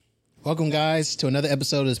Welcome, guys, to another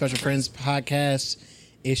episode of the Special Friends Podcast.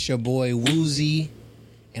 It's your boy, Woozy,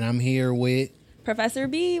 and I'm here with... Professor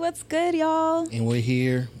B. What's good, y'all? And we're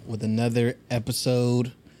here with another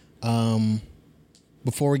episode.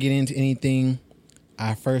 Before we get into anything,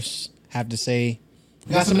 I first have to say,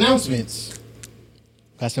 we got some announcements.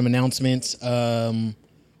 We're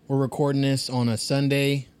recording this on a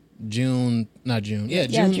Sunday, June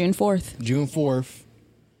 4th. June 4th.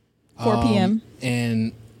 4 p.m.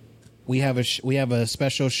 And we have a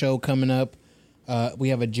special show coming up. We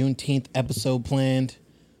have a Juneteenth episode planned.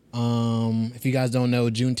 If you guys don't know,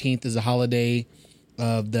 Juneteenth is a holiday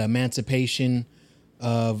of the emancipation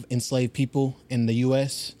of enslaved people in the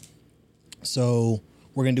U.S. So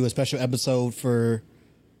we're gonna do a special episode for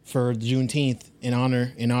Juneteenth in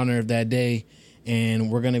honor of that day,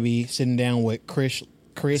 and we're gonna be sitting down with Chris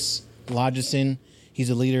Lodgeson. He's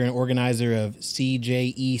a leader and organizer of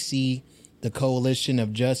CJEC, the Coalition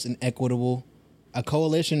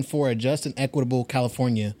for a Just and Equitable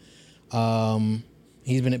California.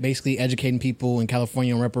 He's been basically educating people in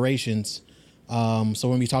California on reparations. So we're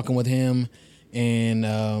going to be talking with him and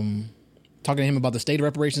talking to him about the state of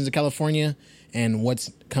reparations in California and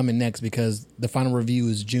what's coming next, because the final review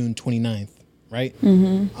is June 29th, right?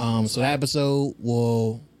 Mm-hmm. So that episode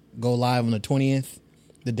will go live on the 20th,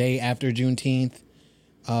 the day after Juneteenth.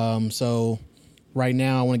 So right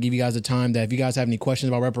now I want to give you guys a time that if you guys have any questions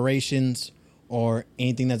about reparations or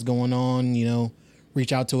anything that's going on,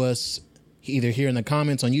 reach out to us either here in the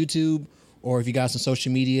comments on YouTube, or if you guys on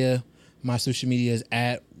social media. My social media is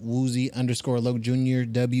at Woozy_Loc Jr.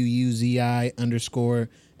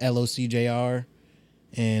 WUZI_LOCJR.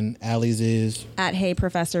 And Allie's is at Hey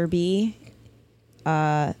Professor B.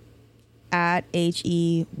 At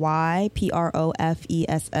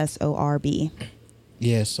HEYPROFESSORB.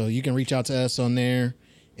 Yeah, so you can reach out to us on there,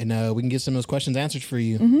 and we can get some of those questions answered for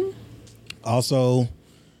you. Mm-hmm. Also,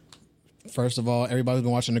 first of all, everybody who's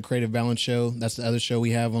been watching the Creative Balance Show, that's the other show we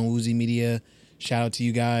have on Woozy Media. Shout out to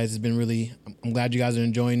you guys. I'm glad you guys are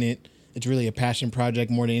enjoying it. It's really a passion project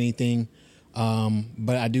more than anything.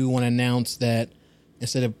 But I do want to announce that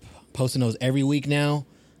instead of posting those every week now,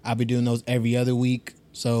 I'll be doing those every other week.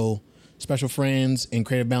 So Special Friends and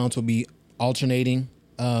Creative Balance will be alternating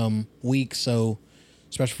weeks. So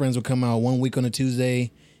Special Friends will come out one week on a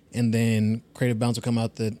Tuesday, and then Creative Balance will come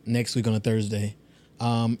out the next week on a Thursday.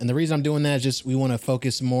 And the reason I'm doing that is just we want to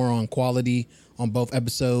focus more on quality on both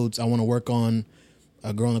episodes. I want to work on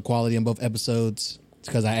growing the quality on both episodes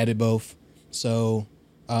because I edit both. So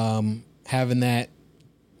having that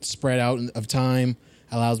spread out of time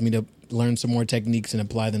allows me to learn some more techniques and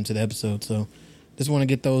apply them to the episode. So just want to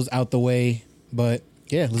get those out the way. But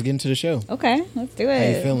yeah, let's get into the show. Okay, let's do it.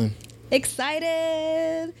 How you feeling?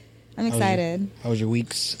 Excited. I'm excited. How was your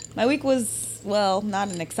weeks? My week was, well, not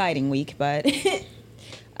an exciting week, but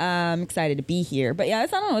I'm excited to be here. But yeah, I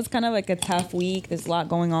don't know. It's kind of like a tough week. There's a lot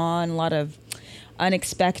going on, a lot of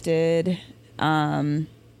unexpected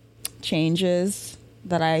changes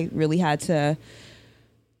that I really had to,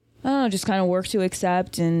 just kind of work to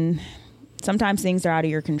accept. And sometimes things are out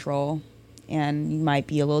of your control, and you might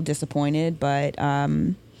be a little disappointed, but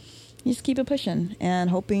you just keep it pushing and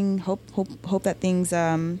hope that things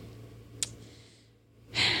will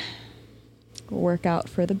work out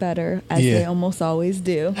for the better, as they almost always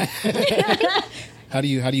do. How do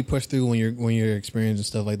you push through when you're experiencing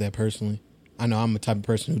stuff like that personally? I know I'm the type of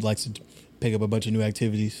person who likes to pick up a bunch of new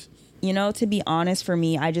activities. To be honest, for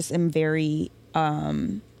me, I just am very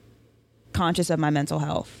conscious of my mental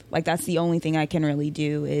health. Like, that's the only thing I can really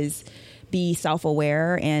do is be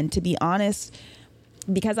self-aware. And to be honest,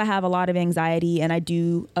 because I have a lot of anxiety and I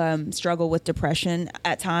do struggle with depression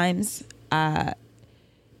at times,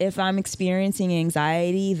 if I'm experiencing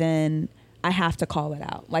anxiety, then I have to call it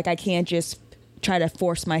out. Like, I can't just try to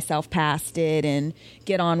force myself past it and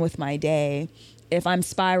get on with my day. If I'm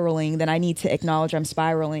spiraling, then I need to acknowledge I'm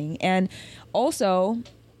spiraling. And also,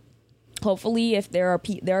 hopefully, if there are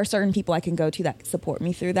certain people I can go to that support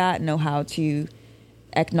me through that, know how to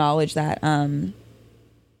acknowledge that I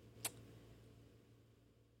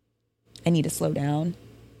need to slow down.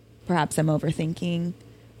 Perhaps I'm overthinking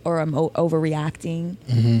or I'm overreacting.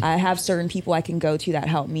 Mm-hmm. I have certain people I can go to that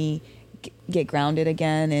help me get grounded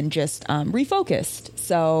again and just refocused.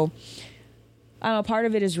 So I don't know, part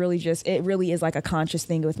of it is really it really is like a conscious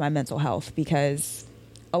thing with my mental health, because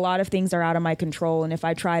a lot of things are out of my control. And if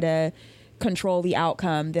I try to control the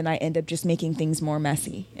outcome, then I end up just making things more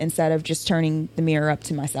messy instead of just turning the mirror up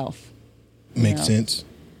to myself. Makes sense.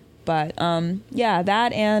 But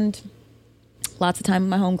that and lots of time with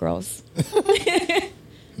my homegirls.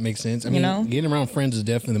 Makes sense. I mean, getting around friends is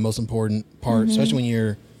definitely the most important part, especially when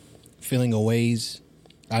you're feeling a ways.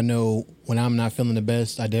 I know when I'm not feeling the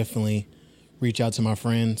best, I definitely reach out to my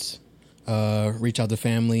friends, reach out to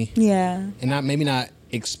family. Yeah. And maybe not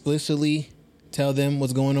explicitly tell them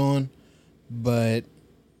what's going on, but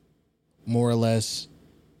more or less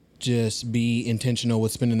just be intentional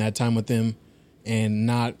with spending that time with them, and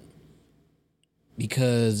not,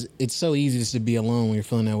 because it's so easy just to be alone when you're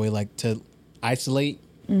feeling that way, like to isolate.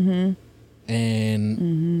 Mm-hmm.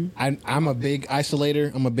 And I'm a big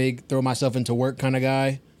isolator. I'm a big throw myself into work kind of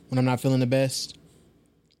guy when I'm not feeling the best.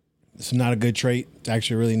 It's not a good trait. It's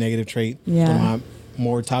actually a really negative trait. Yeah. One of my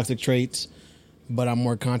more toxic traits, but I'm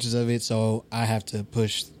more conscious of it. So I have to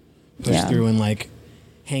push through and like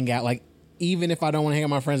hang out. Like, even if I don't want to hang out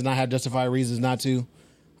with my friends and I have justified reasons not to,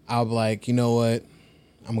 I'll be like, you know what?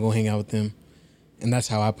 I'm going to hang out with them. And that's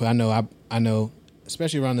how I know,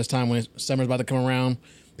 especially around this time when summer's about to come around,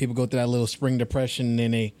 people go through that little spring depression and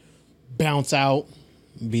then they bounce out,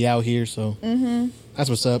 be out here. So that's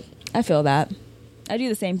what's up. I feel that. I do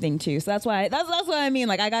the same thing too. So that's what I mean.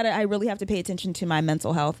 Like, I really have to pay attention to my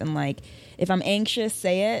mental health. And like, if I'm anxious,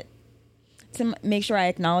 say it, to make sure I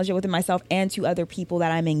acknowledge it within myself and to other people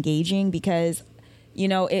that I'm engaging, because, you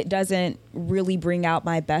know, it doesn't really bring out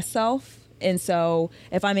my best self. And so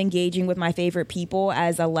if I'm engaging with my favorite people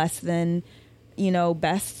as a less than, you know,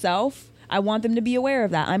 best self, I want them to be aware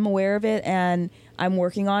of that. I'm aware of it and I'm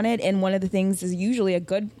working on it. And one of the things is usually a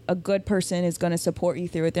good person is going to support you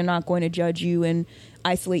through it. They're not going to judge you and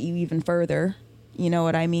isolate you even further. You know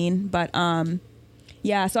what I mean? But,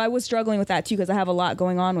 yeah, so I was struggling with that too, because I have a lot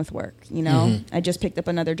going on with work. You know, I just picked up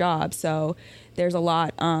another job. So there's a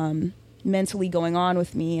lot, mentally going on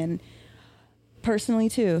with me and personally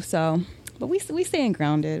too. So, but we staying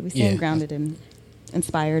grounded. We staying grounded and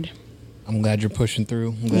inspired. I'm glad you're pushing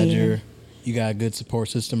through. I'm glad you got a good support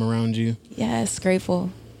system around you. Yes, grateful.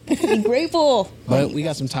 Be grateful. But we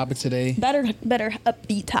got some topics today. Better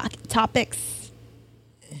upbeat topics.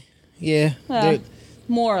 Yeah.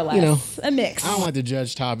 More or less. You know, a mix. I don't like to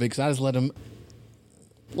judge topics. I just let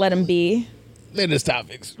them be. They're just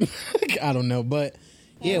topics. I don't know. But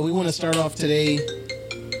yeah, we want to start off today.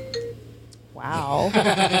 Wow.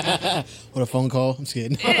 What a phone call. I'm just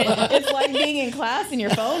kidding. It's like being in class and your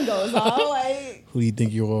phone goes off. Like, who do you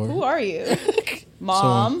think you are? Who are you?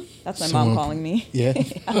 Mom. That's my mom calling me. Yeah.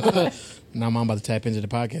 Now Mom about to tap into the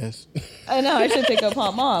podcast. I know. I should take up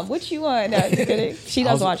Mom. What you want? No, just kidding. She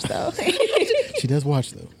does watch though. She does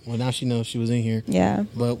watch though. Well, now she knows she was in here. Yeah.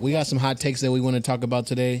 But we got some hot takes that we want to talk about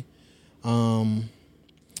today. And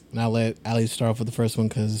I'll let Allie start off with the first one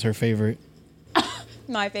because it's her favorite.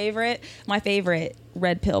 My favorite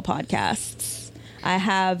Red Pill podcasts. I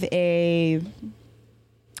have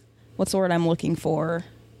what's the word I'm looking for?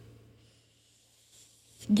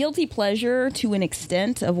 Guilty pleasure to an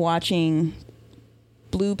extent of watching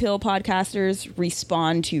Blue Pill podcasters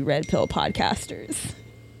respond to Red Pill podcasters.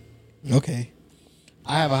 Okay.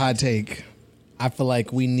 I have a hot take. I feel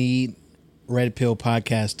like we need Red Pill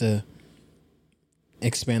podcasts to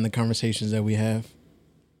expand the conversations that we have.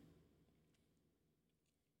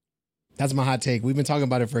 That's my hot take. We've been talking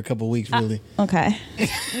about it for a couple of weeks, really. Okay.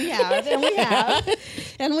 We have.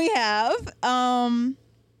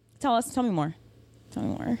 Tell me more.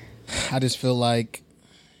 I just feel like,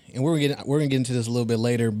 and we're gonna get into this a little bit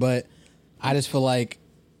later, but I just feel like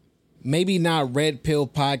maybe not Red Pill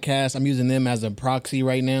Podcast. I'm using them as a proxy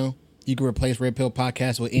right now. You can replace Red Pill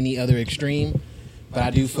Podcast with any other extreme, but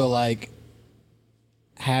I do feel like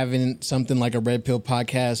having something like a Red Pill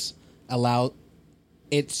Podcast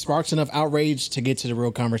it sparks enough outrage to get to the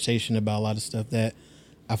real conversation about a lot of stuff that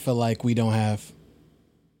I feel like we don't have.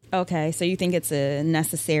 Okay, so you think it's a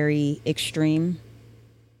necessary extreme?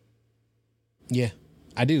 Yeah,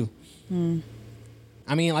 I do.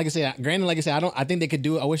 I mean, like I said, I think they could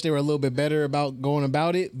do it. I wish they were a little bit better about going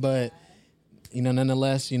about it, but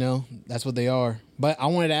nonetheless, that's what they are. But I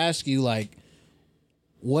wanted to ask you, like,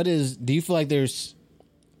 do you feel like there's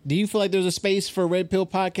a space for Red Pill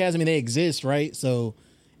podcasts? I mean, they exist, right? So,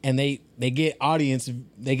 and they get audience.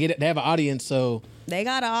 They have an audience. So they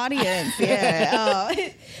got an audience. Yeah.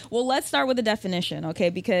 Well, let's start with the definition, okay?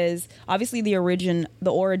 Because obviously the origin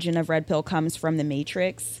of Red Pill comes from the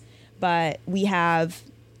Matrix, but we have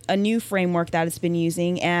a new framework that it's been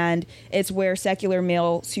using, and it's where there's a secular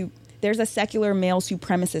male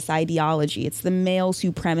supremacist ideology. It's the male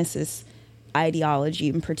supremacist ideology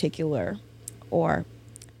in particular, or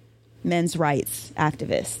men's rights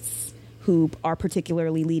activists who are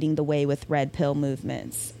particularly leading the way with Red Pill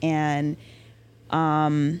movements. And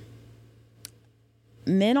men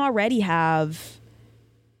already have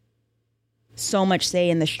so much say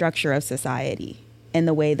in the structure of society and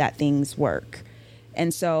the way that things work.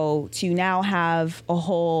 And so to now have a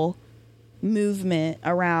whole movement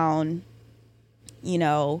around, you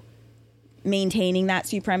know, maintaining that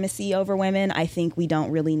supremacy over women, I think we don't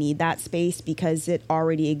really need that space because it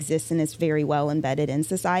already exists and it's very well embedded in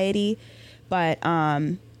society. But,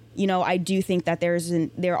 you know, I do think that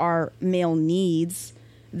there are male needs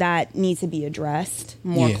that need to be addressed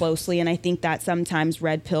more closely. And I think that sometimes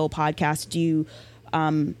Red Pill podcasts do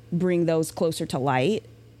bring those closer to light,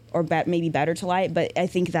 or maybe better to light. But I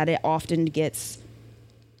think that it often gets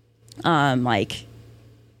like,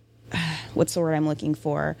 what's the word I'm looking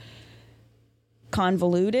for?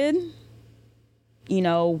 Convoluted, you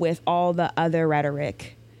know, with all the other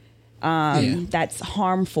rhetoric that's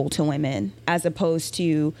harmful to women as opposed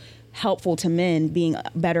to helpful to men being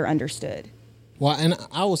better understood. Well, and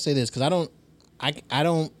I will say this because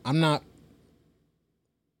I'm not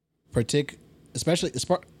especially,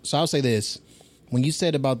 so I'll say this. When you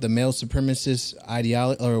said about the male supremacist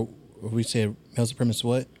ideology, or we said male supremacist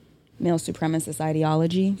what? Male supremacist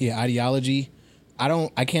ideology. Yeah, ideology.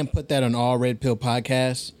 I can't put that on all Red Pill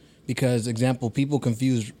podcasts because, example, people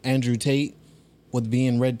confuse Andrew Tate with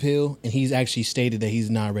being Red Pill, and he's actually stated that he's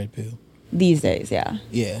not Red Pill. These days, yeah.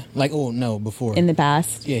 Yeah. Like, oh no, before. In the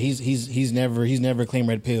past. Yeah, he's never claimed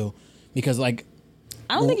Red Pill because, like,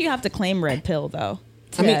 I don't think you have to claim Red Pill though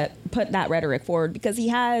to put that rhetoric forward, because he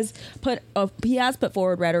has put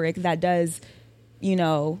forward rhetoric that does, you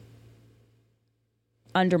know,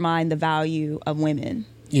 undermine the value of women.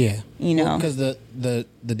 Yeah, you know, because the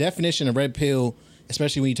definition of Red Pill,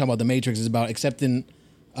 especially when you talk about the Matrix, is about accepting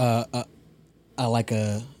it's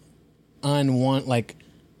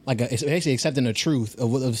basically accepting the truth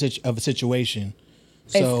of a situation.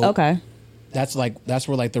 So okay, that's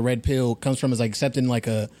where like the Red Pill comes from, is like accepting like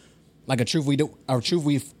a truth we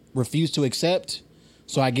refuse to accept.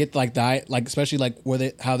 So I get like especially like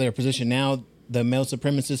how they're positioned now, the male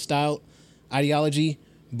supremacist style ideology.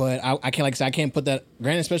 But I can't put that,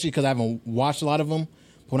 granted, especially because I haven't watched a lot of them.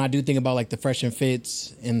 But when I do think about like the Fresh and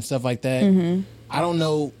Fits and stuff like that, I don't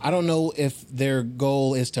know if their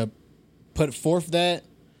goal is to put forth that.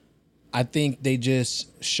 I think they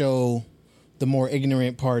just show the more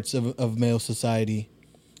ignorant parts of male society,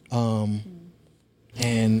 and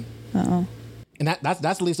that's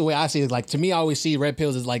at least the way I see it. Like, to me, I always see Red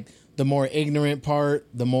Pills as like the more ignorant part,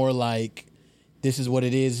 the more like, this is what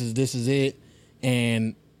it is this is it.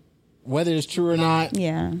 And whether it's true or not,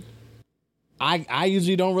 I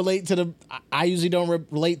usually don't relate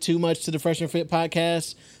relate too much to the Fresh and Fit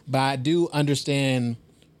podcast, but I do understand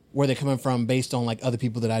where they're coming from based on like other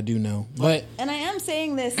people that I do know. And I am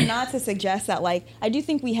saying this not to suggest that, like, I do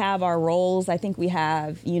think we have our roles. I think we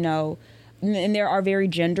have, you know, and there are very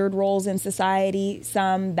gendered roles in society,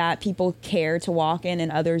 some that people care to walk in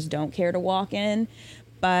and others don't care to walk in.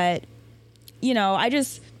 But, you know,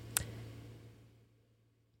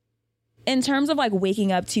 in terms of like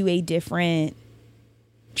waking up to a different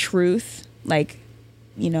truth, like,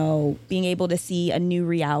 you know, being able to see a new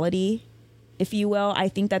reality, if you will, I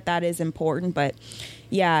think that is important. But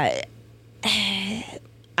yeah,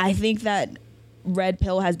 I think that Red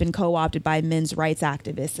Pill has been co-opted by men's rights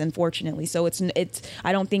activists, unfortunately. So it's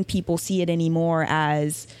I don't think people see it anymore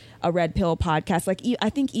as a Red Pill podcast. Like,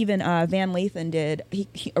 I think even Van Lathan did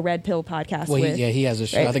a Red Pill podcast. Well, he has a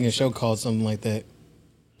show. Right? I think a show called something like that.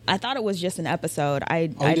 I thought it was just an episode. He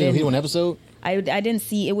did one episode? I didn't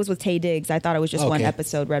see. It was with Tay Diggs. I thought it was just one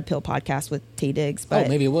episode, Red Pill podcast with Tay Diggs. But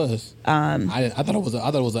maybe it was. I thought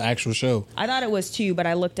it was an actual show. I thought it was too, but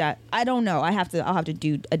I looked at. I don't know. I'll have to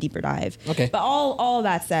do a deeper dive. Okay. But all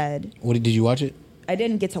that said, did you watch it? I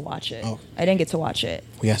didn't get to watch it. Oh. I didn't get to watch it.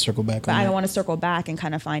 We got to circle back. But I want to circle back and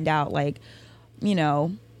kind of find out, like, you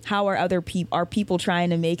know, how are are people trying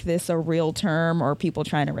to make this a real term, or people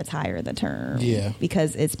trying to retire the term? Yeah.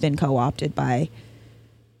 Because it's been co-opted by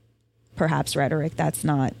perhaps rhetoric that's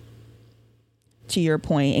not, to your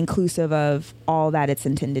point, inclusive of all that it's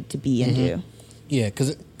intended to be and do. Yeah,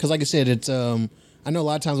 because like I said, it's I know a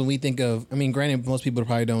lot of times when we think of, I mean, granted, most people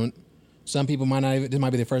probably don't. Some people might not even, this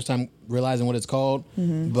might be their first time realizing what it's called.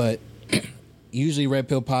 But usually Red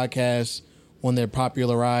Pill podcasts, when they're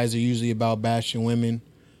popularized, are usually about bashing women.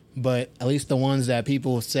 But at least the ones that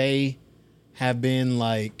people say have been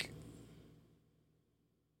like,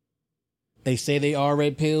 they say they are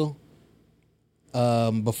Red Pill,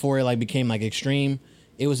 before it like became like extreme,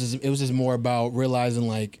 it was just more about realizing,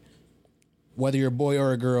 like, whether you're a boy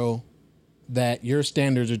or a girl, that your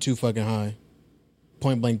standards are too fucking high,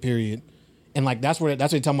 point blank, period. And like that's what you're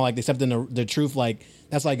talking about, like accepting the truth. Like,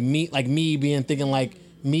 that's like me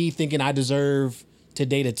thinking I deserve to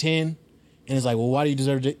date a 10, and it's like, well, why do you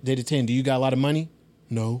deserve to date a 10? Do you got a lot of money?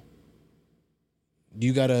 No. Do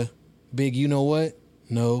you got a big you know what?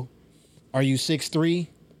 No. Are you 6'3"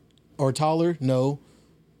 or taller? No.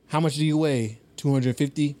 How much do you weigh?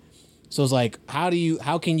 250. So it's like, how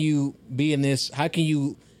can you be in this? How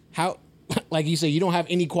like you say, you don't have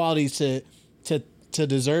any qualities to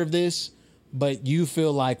deserve this, but you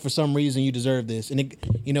feel like for some reason you deserve this. And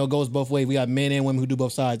it goes both ways. We got men and women who do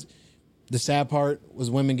both sides. The sad part was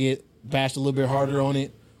women get bashed a little bit harder on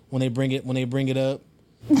it when they bring it up.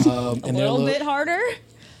 A little bit harder?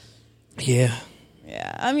 Yeah.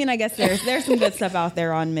 Yeah. I mean, I guess there's some good stuff out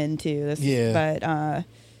there on men too. But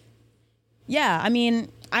yeah, I mean,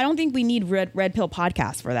 I don't think we need red pill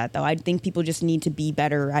podcasts for that though. I think people just need to be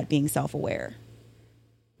better at being self-aware.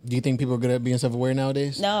 Do you think people are good at being self-aware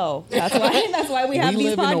nowadays? No. That's why we have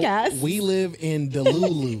these podcasts. We live in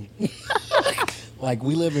Delulu. Like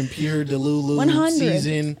we live in pure Delulu 100.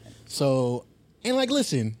 season. So, and like,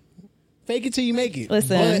 listen, fake it till you make it.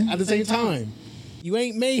 Listen. But at the same time, you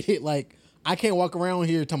ain't made it. Like, I can't walk around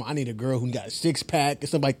here talking about I need a girl who got a 6-pack and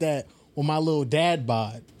stuff like that with my little dad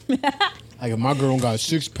bod. Like, if my girl don't got a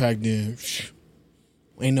 6-pack, then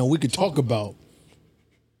ain't no we could talk about.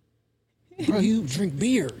 Bro, you drink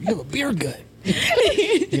beer. You have a beer gut.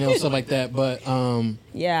 Stuff like that. But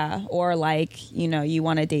yeah, or like, you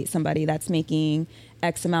want to date somebody that's making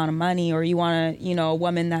X amount of money, or you want to, a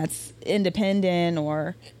woman that's independent,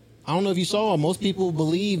 or I don't know if you saw, most people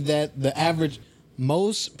believe that the average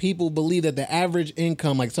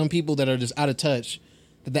income, like some people that are just out of touch,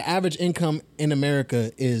 that the average income in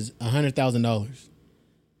America is $100,000.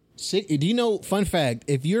 Do you know, fun fact,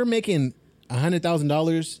 if you're making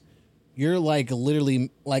 $100,000, you're like literally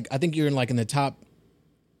like, I think you're in like in the top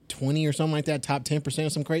 20 or something like that, top 10% or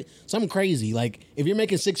something crazy. Like if you're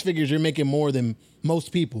making 6 figures, you're making more than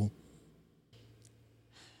most people.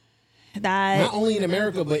 That not only in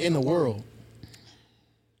America, but in the world.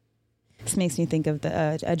 This makes me think of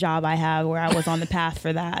a job I have where I was on the path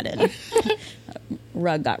for that, and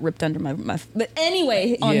rug got ripped under my. But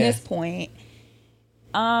anyway, on this point,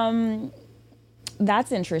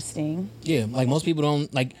 that's interesting. Yeah, like most people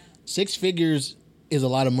don't like 6 figures is a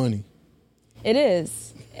lot of money. It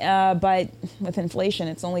is, but with inflation,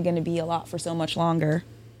 it's only going to be a lot for so much longer.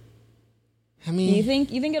 I mean, you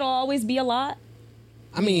think it'll always be a lot?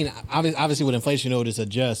 I mean, obviously with inflation, it'll just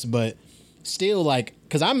adjust, but still, like,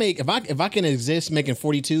 because if I can exist making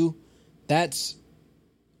 42, that's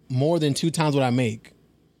more than 2 times what I make.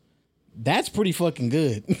 That's pretty fucking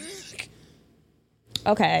good.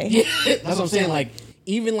 Okay. That's what I'm saying. Like,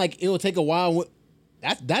 even like it'll take a while.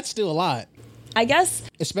 That's still a lot. I guess.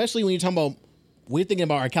 Especially when you're talking about, we're thinking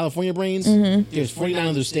about our California brains. There's 49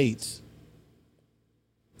 other states.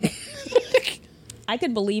 I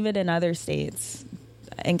could believe it in other states.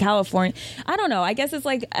 In California, I don't know. I guess it's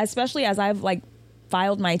like, especially as I've like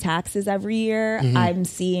filed my taxes every year, I'm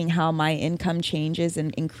seeing how my income changes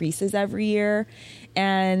and increases every year.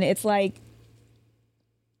 And it's like,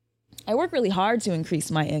 I work really hard to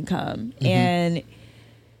increase my income. And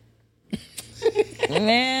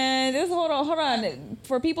man, hold on.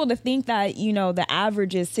 For people to think that, the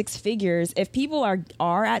average is 6 figures, if people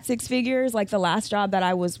are at 6 figures, like the last job that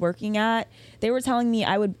I was working at, they were telling me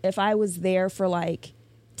if I was there for like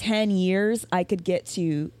 10 years, I could get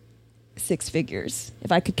to 6 figures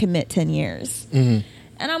if I could commit 10 years. And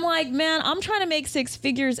I'm like, man, I'm trying to make 6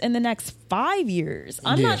 figures in the next 5 years.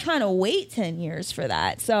 I'm not trying to wait 10 years for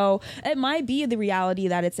that. So it might be the reality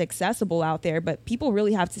that it's accessible out there, but people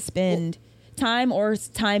really have to spend time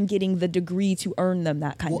getting the degree to earn them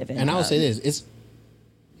that kind of income. And I would say this,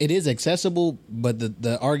 it is accessible, but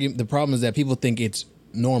the problem is that people think it's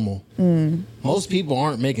normal. Most people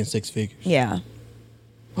aren't making 6 figures. Yeah.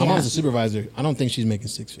 My mom's a supervisor. I don't think she's making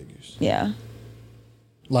 6 figures. Yeah.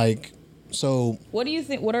 Like, so. What do you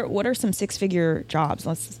think? What are some 6-figure jobs?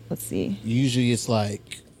 Let's see. Usually it's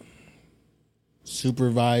like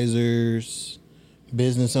supervisors,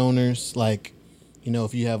 business owners. Like,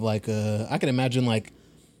 if you have like I can imagine like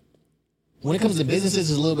when it comes to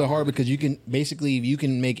businesses, it's a little bit hard because you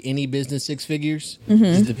can make any business 6 figures,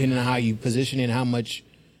 just depending on how you position it,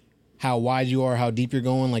 how wide you are, how deep you're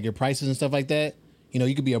going, like your prices and stuff like that.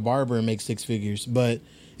 You could be a barber and make 6 figures. But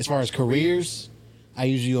as far as careers, I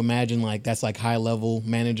usually imagine like that's like high level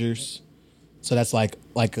managers. So that's like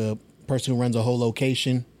a person who runs a whole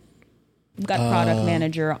location. We've got product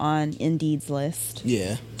manager on Indeed's list.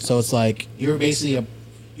 Yeah. So it's like you're basically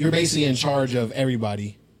in charge of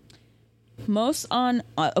everybody.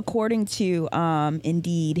 According to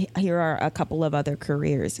Indeed, here are a couple of other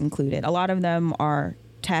careers included. A lot of them are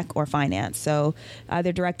tech or finance. So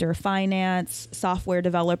either director of finance, software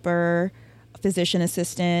developer, physician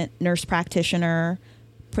assistant, nurse practitioner,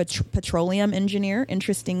 petroleum engineer,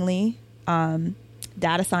 interestingly,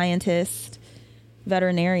 data scientist,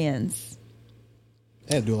 veterinarians.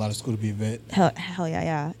 They had to do a lot of school to be a vet. Hell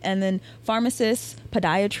yeah. And then pharmacists,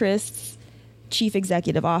 podiatrists, chief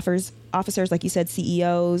executive officers, like you said,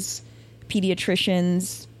 CEOs,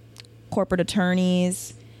 pediatricians, corporate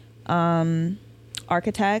attorneys,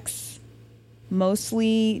 architects,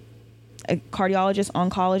 mostly cardiologists,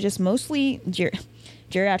 oncologists, mostly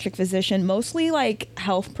geriatric physician, mostly like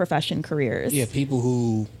health profession careers. Yeah, people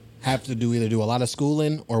who have to either do a lot of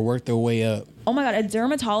schooling or work their way up. Oh my God, a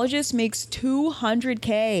dermatologist makes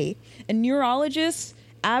 $200K. A neurologist,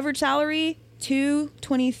 average salary,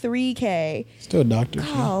 $223K. Still a doctor.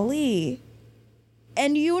 Golly.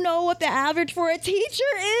 And you know what the average for a teacher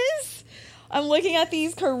is? I'm looking at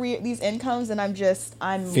these incomes and I'm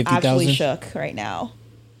 50,000? actually shook right now.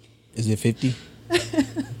 Is it 50?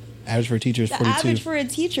 Average for a teacher is 42. The average for a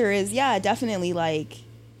teacher is, yeah, definitely like,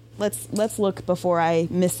 let's look before I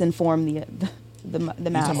misinform the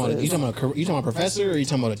masses. You talking about professor or you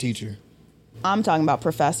talking about a teacher? I'm talking about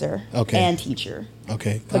professor and teacher.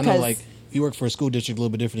 Okay. I know, like, if you work for a school district, a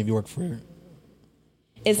little bit different if you work for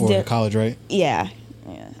a college, right? Yeah.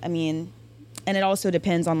 I mean, and it also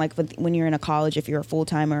depends on, like, when you're in a college, if you're a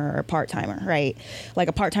full-timer or a part-timer, right? Like,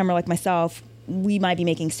 a part-timer like myself, we might be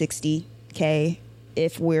making $60K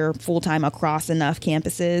if we're full-time across enough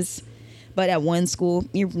campuses. But at one school,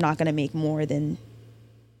 you're not going to make more than,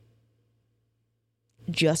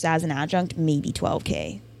 just as an adjunct, maybe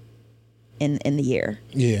 $12K in the year.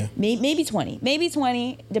 Yeah. Maybe 20. Maybe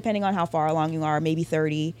 20, depending on how far along you are, maybe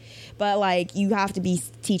 30. But, like, you have to be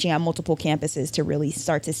teaching at multiple campuses to really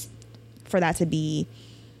start for that to be,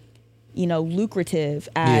 lucrative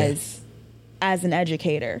as an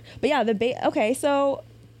educator. But yeah, okay, so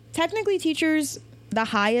technically teachers, the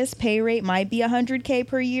highest pay rate might be $100K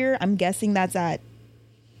per year. I'm guessing that's at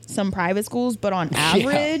some private schools, but on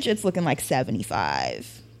average, it's looking like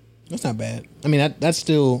 75. That's not bad. I mean, that's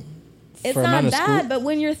still it's for not amount of bad, school, but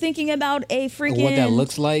when you're thinking about what that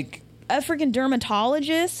looks like, a freaking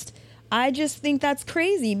dermatologist, I just think that's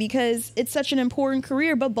crazy because it's such an important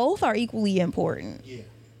career, but both are equally important. Yeah.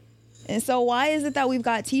 And so why is it that we've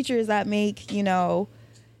got teachers that make,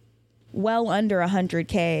 well under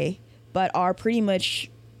 100K, but are pretty much,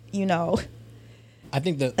 I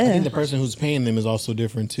think the person who's paying them is also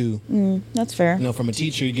different too. That's fair. From a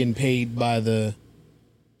teacher, you're getting paid by the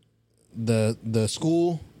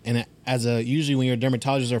school, and usually when you're a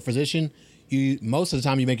dermatologist or a physician, most of the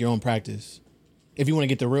time you make your own practice if you want to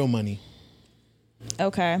get the real money.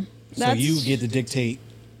 Okay. So you get to dictate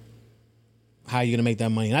how you're gonna make that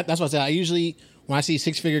money. That's what I said. I usually, when I see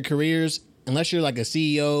 6-figure careers, unless you're like a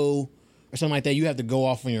CEO or something like that, you have to go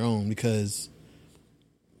off on your own, because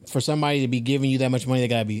for somebody to be giving you that much money, they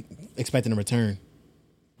gotta be expecting a return.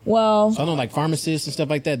 Well, so I know, like, pharmacists and stuff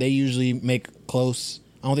like that, they usually make close.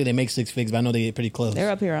 I don't think they make 6 figs, but I know they get pretty close.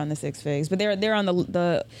 They're up here on the 6 figs, but they're on the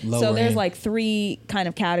lower so there's end. Like 3 kind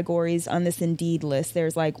of categories on this Indeed list.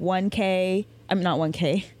 There's like 1K. I'm not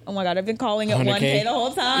 1K. Oh my God, I've been calling it 100K the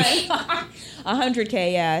whole time.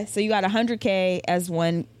 100K, yeah. So you got 100K as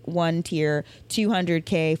one tier,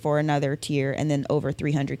 200K for another tier, and then over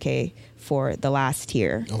 300K for the last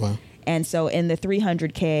tier. Oh, wow. And so in the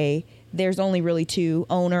 300K, there's only really 2: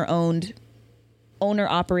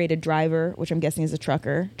 owner-operated driver, which I'm guessing is a truck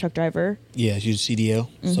driver. Yeah, she's CDL.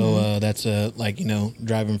 Mm-hmm. So that's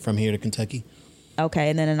driving from here to Kentucky. Okay,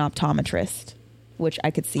 and then an optometrist, which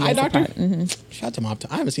I could see. Eye doctor? Mm-hmm. Shout out to my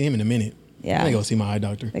I haven't seen him in a minute. Yeah. I'm going to go see my eye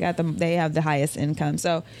doctor. They have the highest income.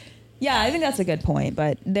 So, yeah, I think that's a good point.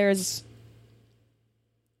 But it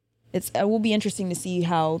will be interesting to see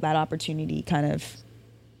how that opportunity kind of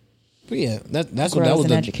but yeah, that's grows what that was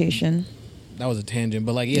in education. That was a tangent,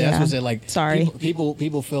 but that's what I said. Like, sorry,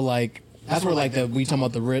 people feel like that's where like we talking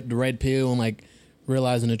about the red pill and like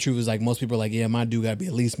realizing the truth is like most people are like, yeah, my dude got to be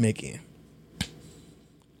at least making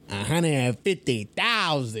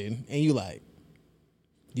 $150,000, and you like,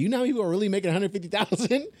 do you know how people are really making $150,000?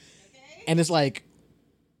 Okay. And it's like,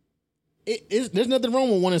 there's nothing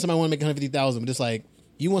wrong with wanting somebody want to make $150,000, but it's like,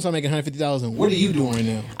 you want somebody making $150,000. What are you doing right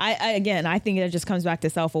now? I think it just comes back to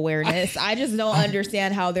self-awareness. I just don't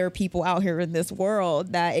understand how there are people out here in this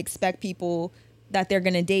world that expect people that they're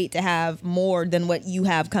going to date to have more than what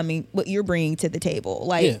you're bringing to the table.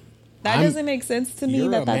 Like, that doesn't make sense to me.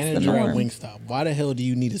 You're that's a manager the norm. at Wingstop. Why the hell do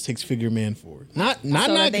you need a 6-figure man for? Not so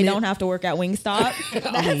that they don't have to work at Wingstop.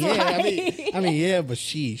 I mean, yeah, but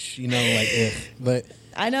sheesh, but.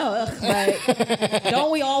 I know, but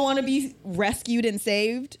don't we all want to be rescued and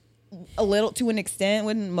saved a little to an extent?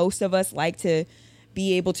 Wouldn't most of us like to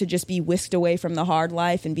be able to just be whisked away from the hard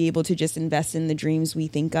life and be able to just invest in the dreams we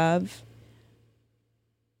think of.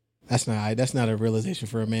 That's not a realization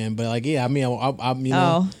for a man, but like, yeah, I mean, I'm you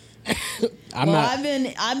know,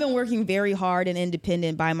 I've been working very hard and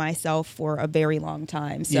independent by myself for a very long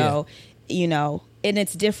time. So, you know, and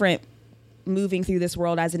it's different moving through this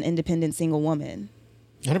world as an independent single woman.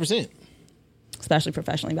 100%. Especially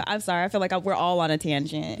professionally. But I'm sorry, I feel like we're all on a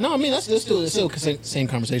tangent. No, I mean, that's still same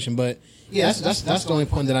conversation, but yeah, that's the only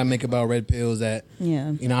point that I make about red pills that,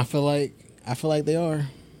 you know, I feel like they are.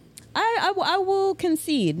 I will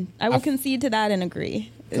concede. I will concede to that and agree.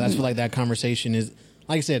 I feel like that conversation is,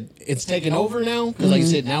 like I said, it's taken over now. Because like you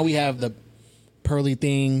said, now we have the pearly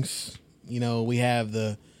things. You know, we have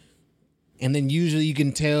and then usually you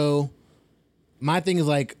can tell. My thing is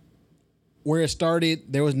like, where it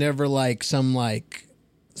started, there was never like some like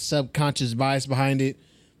subconscious bias behind it.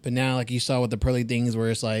 But now, like you saw with the pearly things, where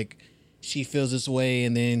it's like she feels this way,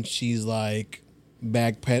 and then she's like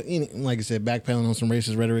backpedaling, like I said, backpedaling on some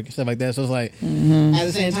racist rhetoric and stuff like that. So it's like at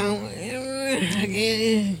the same time,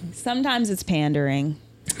 sometimes it's pandering,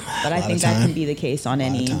 but I think that can be the case on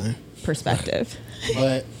any perspective.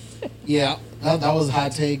 But yeah, that was a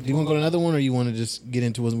hot take. Do you want to go to another one, or you want to just get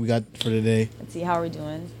into what we got for today? Let's see, how are we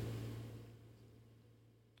doing?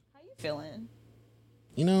 How you feeling?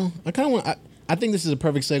 You know, I kind of want. I think this is a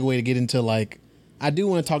perfect segue to get into like. I do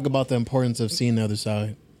want to talk about the importance of seeing the other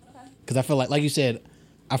side. Because I feel like you said,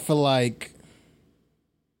 I feel like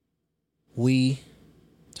talking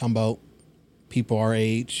about people our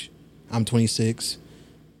age, I'm 26,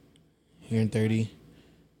 here in 30.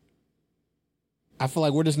 I feel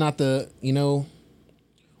like we're just not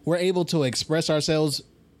we're able to express ourselves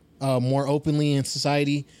more openly in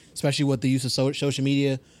society, especially with the use of social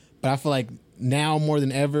media. But I feel like now more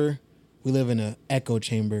than ever, we live in an echo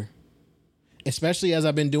chamber. Especially as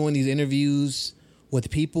I've been doing these interviews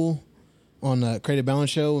with people on the Creative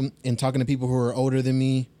Balance Show and talking to people who are older than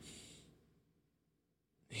me,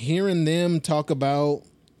 hearing them talk about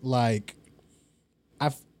like,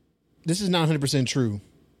 this is not 100% true,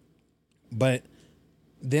 but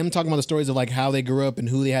them talking about the stories of like how they grew up and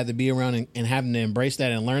who they had to be around and having to embrace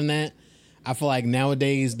that and learn that, I feel like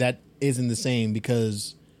nowadays that isn't the same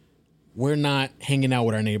because we're not hanging out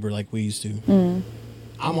with our neighbor like we used to.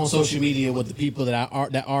 I'm on social media with the people that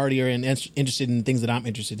already are interested in things that I'm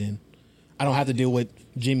interested in. I don't have to deal with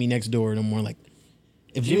Jimmy next door no more. Like,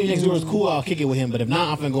 if Jimmy next door is cool, I'll kick it with him. But if not,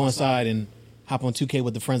 I'm gonna go inside and hop on 2K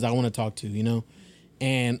with the friends I want to talk to, you know?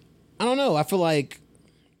 And I don't know. I feel like,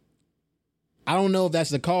 I don't know if that's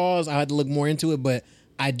the cause. I had to look more into it, but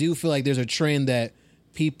I do feel like there's a trend that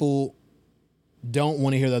people don't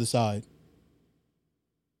want to hear the other side.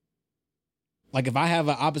 Like, if I have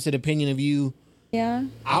an opposite opinion of you,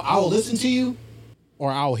 I will listen to you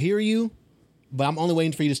or I'll hear you, but I'm only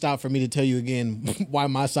waiting for you to stop for me to tell you again why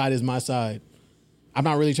my side is my side. I'm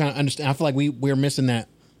not really trying to understand. I feel like we're missing that,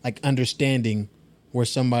 like, understanding where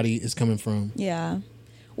somebody is coming from. Yeah.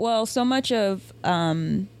 Well, so much of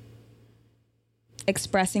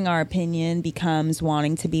expressing our opinion becomes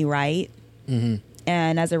wanting to be right. Mm-hmm.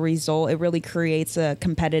 And as a result, it really creates a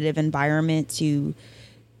competitive environment to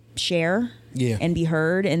share and be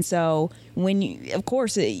heard. And so when you, of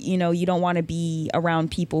course, you know, you don't want to be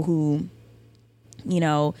around people who, you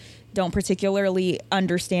know, don't particularly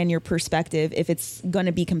understand your perspective if it's going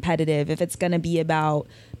to be competitive, if it's going to be about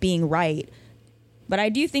being right. But I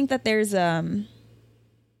do think that there's a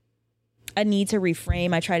need to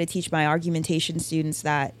reframe. I try to teach my argumentation students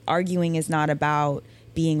that arguing is not about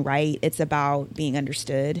being right. It's about being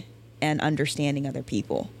understood and understanding other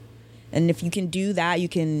people. And if you can do that, you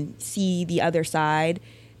can see the other side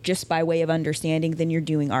just by way of understanding, then you're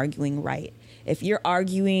doing arguing right. If you're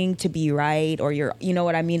arguing to be right, or you're, you know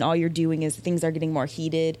what I mean, all you're doing is things are getting more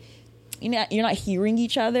heated. You're not hearing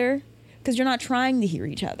each other because you're not trying to hear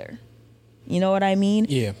each other. You know what I mean?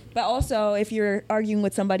 Yeah. But also, if you're arguing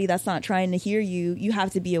with somebody that's not trying to hear you, you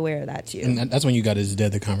have to be aware of that too. And that's when you got to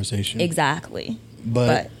dead the conversation. Exactly.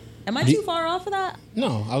 But am I too far off of that?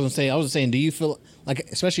 No, I was saying, do you feel like,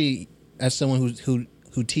 especially as someone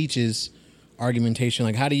who teaches argumentation,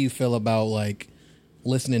 like, how do you feel about like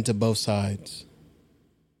listening to both sides?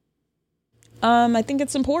 I think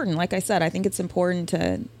it's important. Like I said, I think it's important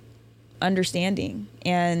to understanding,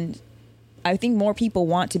 and I think more people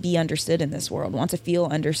want to be understood in this world, want to feel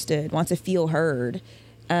understood, want to feel heard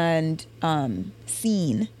and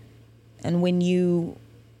seen. And when you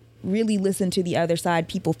really listen to the other side,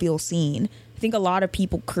 people feel seen. I think a lot of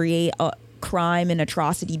people create a crime and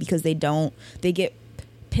atrocity because they get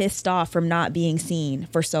pissed off from not being seen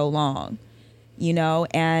for so long, you know?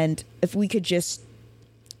 And if we could just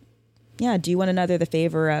do one another the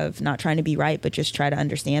favor of not trying to be right, but just try to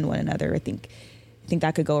understand one another. I think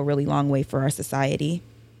that could go a really long way for our society.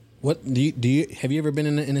 What do you have you ever been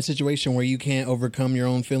in a situation where you can't overcome your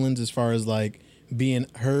own feelings as far as like being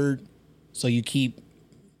heard? So you keep,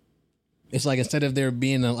 it's like instead of there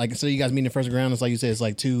being instead of you guys meeting the first ground, it's like you said, it's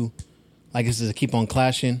like two, like it's just keep on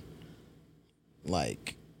clashing.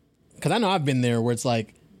 Like, because I know I've been there where it's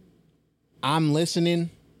like I'm listening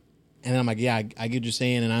and I'm like, yeah, I get what you're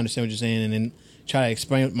saying and I understand what you're saying, and then try to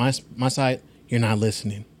explain my side. You're not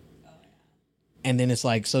listening. And then it's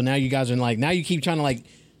like, so now you guys are like, now you keep trying to like,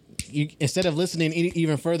 you, instead of listening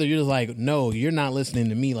even further, you're just like, no, you're not listening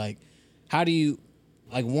to me. Like, how do you,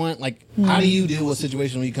 like, how do you deal with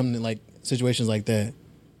situations when you come to like situations like that?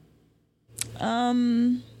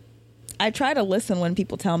 I try to listen when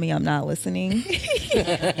people tell me I'm not listening,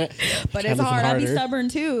 but it's hard. I be stubborn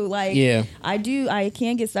too. Like, yeah, I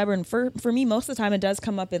can get stubborn. For me, most of the time, it does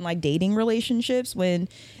come up in like dating relationships when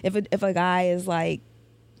if a guy is like,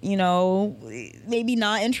 you know, maybe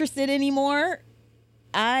not interested anymore.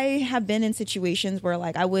 I have been in situations where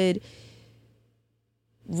like I would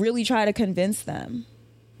really try to convince them,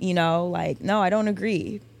 you know, like, no, I don't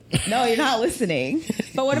agree. No, you're not listening.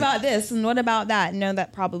 But what about this? And what about that? No,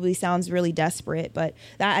 that probably sounds really desperate, but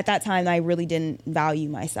that at that time I really didn't value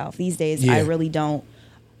myself. These days, I really don't.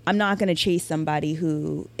 I'm not going to chase somebody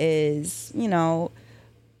who is, you know,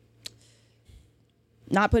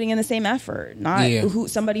 not putting in the same effort,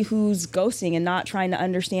 somebody who's ghosting and not trying to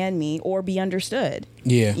understand me or be understood.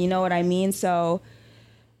 Yeah. You know what I mean? So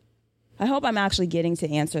I hope I'm actually getting to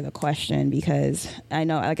answer the question, because I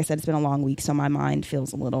know, like I said, it's been a long week, so my mind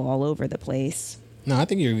feels a little all over the place. No, I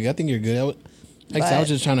think you're good. I was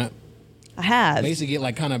just trying to basically get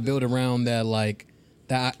like kind of build around that, like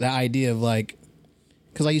that idea of like,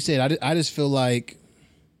 because like you said, I just feel like,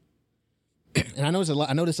 and I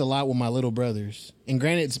notice a lot with my little brothers. And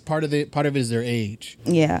granted, it's part of it is their age.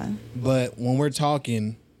 Yeah. But when we're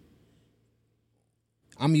talking,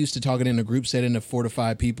 I'm used to talking in a group setting of 4 to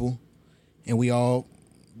 5 people, and we all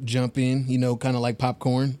jump in, you know, kind of like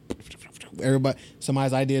popcorn. Everybody,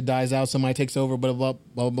 somebody's idea dies out, somebody takes over, blah blah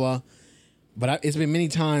blah blah. But it's been many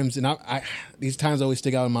times, and I these times always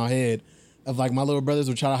stick out in my head of like my little brothers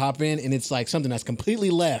will try to hop in, and it's like something that's completely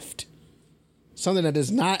left. Something that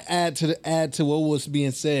does not add to what was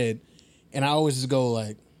being said, and I always just go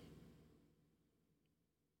like,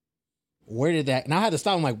 "Where did that?" And I had to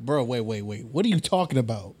stop. I'm like, "Bro, wait, what are you talking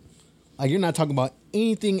about? Like, you're not talking about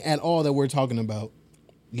anything at all that we're talking about,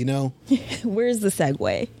 you know?" Where's the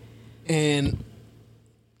segue? And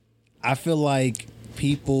I feel like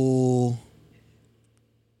people,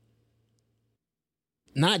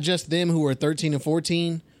 not just them who are 13 and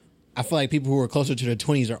 14, I feel like people who are closer to their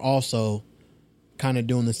 20s are also kind of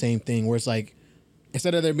doing the same thing, where it's like,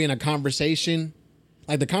 instead of there being a conversation,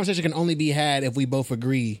 like the conversation can only be had if we both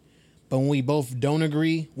agree. But when we both don't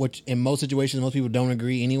agree, which in most situations, most people don't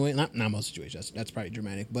agree anyway. Not most situations. That's probably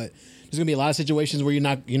dramatic. But there's gonna be a lot of situations where you're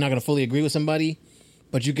not gonna fully agree with somebody,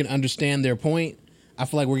 but you can understand their point. I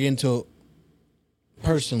feel like we're getting to,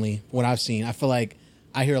 personally, what I've seen, I feel like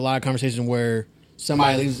I hear a lot of conversations where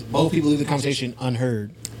both people leave the conversation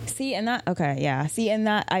unheard. And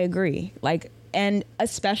that I agree. Like, and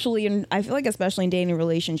especially I feel like especially in dating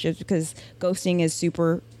relationships, because ghosting is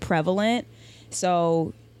super prevalent.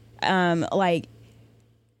 So, like,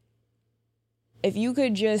 if you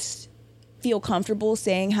could just feel comfortable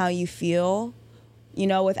saying how you feel, you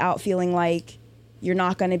know, without feeling like you're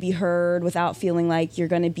not going to be heard, without feeling like you're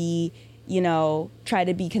going to be, you know, try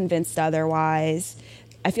to be convinced otherwise,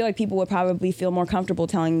 I feel like people would probably feel more comfortable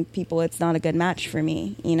telling people it's not a good match for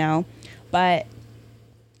me, you know? But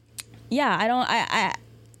yeah,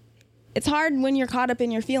 it's hard when you're caught up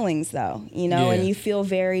in your feelings though, you know, and you feel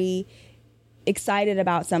very excited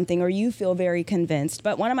about something, or you feel very convinced.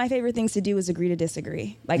 But one of my favorite things to do is agree to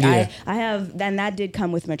disagree. Like then that did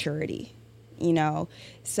come with maturity, you know?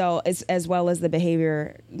 So as well as the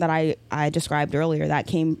behavior that I described earlier, that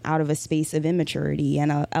came out of a space of immaturity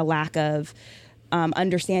and a lack of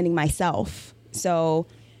understanding myself. So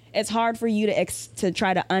it's hard for you to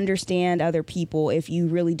try to understand other people if you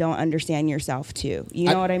really don't understand yourself too. You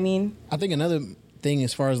know what I mean? I think another thing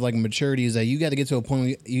as far as like maturity is that you got to get to a point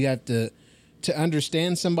where you have to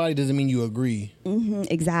understand somebody doesn't mean you agree. Mm-hmm,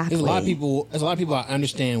 exactly. There's a lot of people I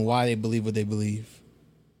understand why they believe what they believe.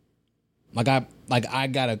 Like I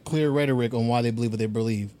got a clear rhetoric on why they believe what they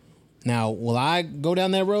believe. Now, will I go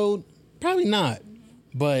down that road? Probably not.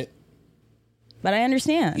 But I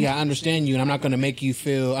understand. Yeah, I understand you, and I'm not going to make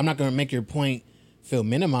your point feel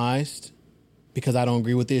minimized because I don't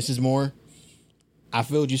agree with this. Is more, I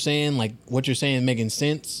feel what you're saying. Like what you're saying making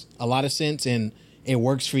sense, a lot of sense, and it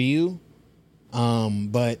works for you.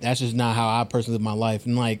 But that's just not how I personally live my life.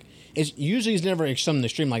 And like, it's never something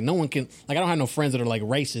extreme. Like no one can, like I don't have no friends that are like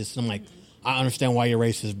racist. I'm like, I understand why you're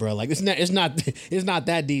racist, bro. Like it's not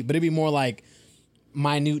that deep, but it'd be more like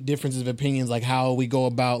minute differences of opinions, like how we go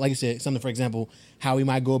about, like I said, something, for example, how we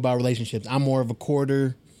might go about relationships. I'm more of a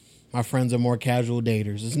courter. My friends are more casual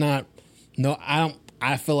daters. It's not, no,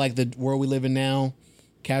 I feel like the world we live in now,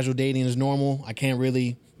 casual dating is normal. I can't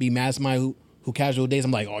really be mad at somebody who casual dates.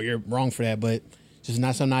 I'm like, oh, you're wrong for that, but it's just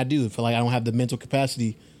not something I do. I feel like I don't have the mental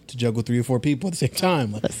capacity to juggle 3 or 4 people at the same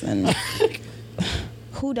time. Like, listen,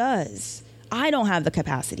 who does? I don't have the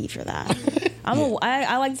capacity for that.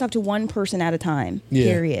 I like to talk to one person at a time,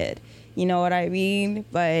 period. You know what I mean?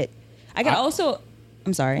 But I can also,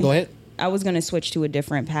 I'm sorry. Go ahead. I was going to switch to a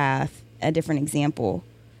different path, a different example,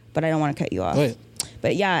 but I don't want to cut you off. Go ahead.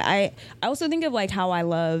 But yeah, I also think of like how I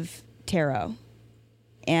love tarot.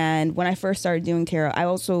 And when I first started doing tarot, I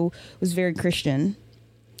also was very Christian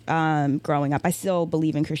growing up. I still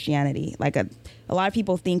believe in Christianity. Like a lot of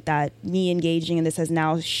people think that me engaging in this has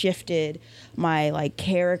now shifted my like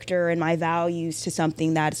character and my values to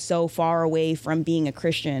something that's so far away from being a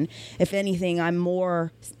Christian. If anything, I'm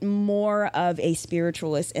more of a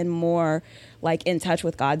spiritualist and more like in touch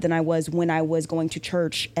with God than I was when I was going to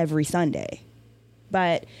church every Sunday.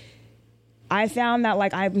 But I found that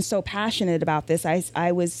like I'm so passionate about this.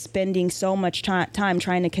 I was spending so much time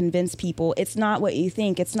trying to convince people it's not what you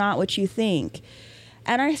think. It's not what you think.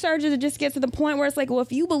 And I started to just get to the point where it's like, well,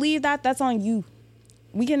 if you believe that, that's on you.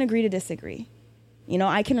 We can agree to disagree. You know,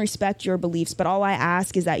 I can respect your beliefs, but all I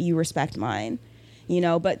ask is that you respect mine. You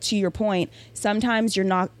know, but to your point, sometimes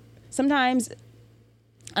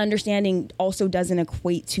understanding also doesn't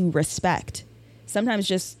equate to respect. Sometimes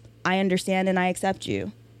just I understand and I accept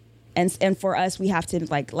you. And for us, we have to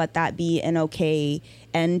like let that be an okay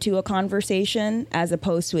end to a conversation, as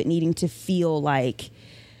opposed to it needing to feel like,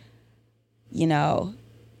 you know,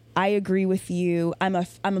 I agree with you. I'm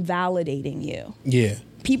validating you. Yeah.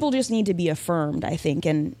 People just need to be affirmed, I think,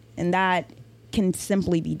 and that can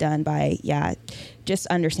simply be done by just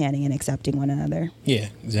understanding and accepting one another. Yeah,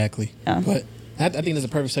 exactly. But I think that's a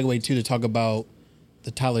perfect segue too to talk about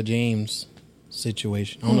the Tyler James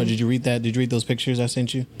situation. I don't know. Did you read that? Did you read those pictures I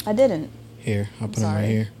sent you? I didn't. Here, I'll put them right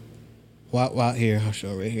here. Wow, here, I'll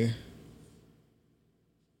show it right here.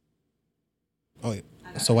 Oh, yeah.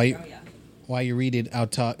 So while you read it, I'll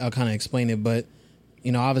kind of explain it. But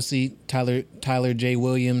you know, obviously Tyler James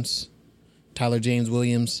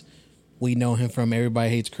Williams, we know him from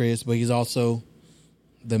Everybody Hates Chris, but he's also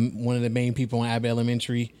one of the main people on Abbott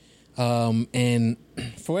Elementary. And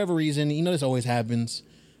for whatever reason, you know, this always happens.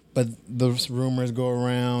 But those rumors go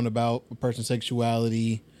around about a person's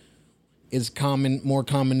sexuality. It's more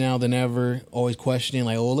common now than ever. Always questioning,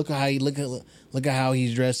 like, oh, look at how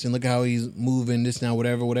he's dressed and look at how he's moving. This now,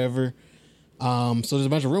 whatever. So there's a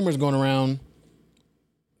bunch of rumors going around,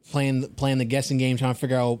 playing the guessing game, trying to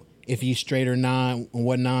figure out if he's straight or not and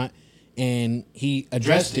whatnot. And he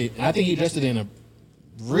addressed it. And I think he addressed it in a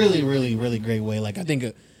really, really, really great way. Like I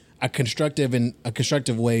think a constructive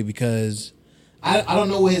way, because I don't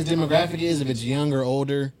know what his demographic is, if it's young or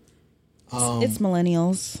older. It's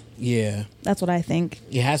millennials. Yeah. That's what I think.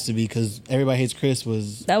 It has to be, because Everybody Hates Chris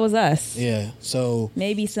was... That was us. Yeah, so...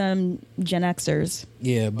 Maybe some Gen Xers.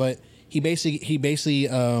 Yeah, but he basically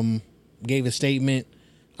gave a statement.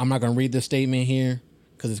 I'm not going to read the statement here,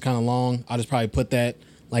 because it's kind of long. I'll just probably put that,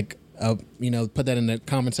 put that in the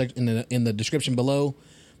comment section, in the description below.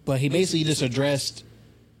 But he basically just addressed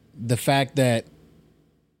the fact that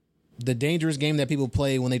the dangerous game that people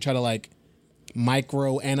play when they try to like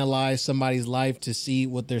micro analyze somebody's life to see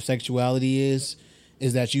what their sexuality is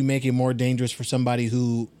that you make it more dangerous for somebody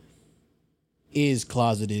who is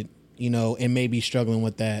closeted, you know, and may be struggling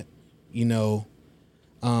with that, you know.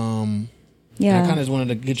 I kind of just wanted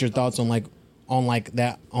to get your thoughts on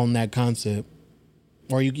that concept,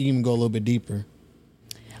 or you can even go a little bit deeper.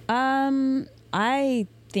 I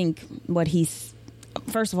think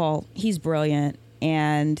first of all, he's brilliant.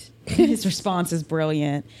 And his response is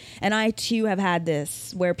brilliant. And I, too, have had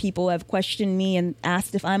this where people have questioned me and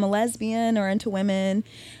asked if I'm a lesbian or into women.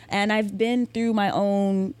 And I've been through my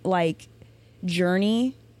own, like,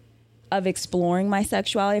 journey of exploring my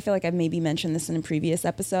sexuality. I feel like I've maybe mentioned this in a previous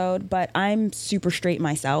episode. But I'm super straight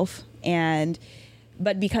myself.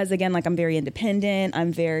 But because, again, like, I'm very independent.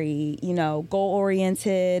 I'm very, you know,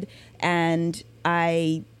 goal-oriented. And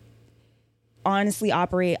I honestly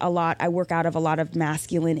operate a lot. I work out of a lot of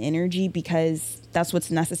masculine energy because that's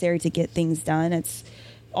what's necessary to get things done. It's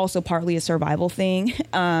also partly a survival thing.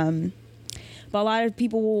 But a lot of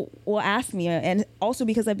people will ask me, and also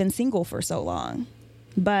because I've been single for so long.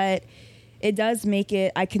 But it does make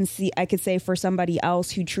it, I could say for somebody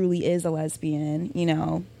else who truly is a lesbian, you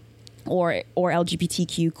know, or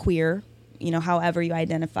LGBTQ queer, you know, however you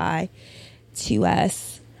identify to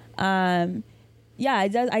us. Yeah,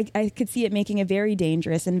 it does. I could see it making it very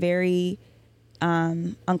dangerous and very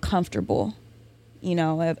uncomfortable, you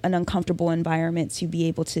know, an uncomfortable environment to be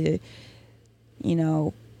able to, you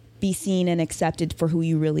know, be seen and accepted for who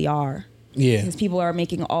you really are. Yeah. Because people are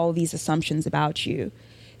making all these assumptions about you.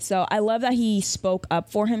 So I love that he spoke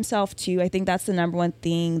up for himself too. I think that's the number one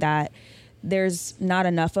thing that there's not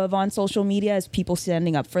enough of on social media is people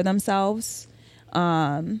standing up for themselves.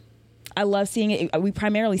 I love seeing it. We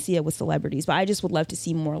primarily see it with celebrities, but I just would love to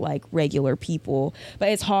see more like regular people. But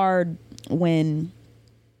it's hard when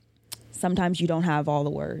sometimes you don't have all the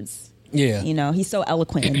words. Yeah. You know, he's so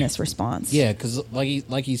eloquent in this response. Yeah, because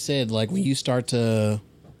like he said, like when you start to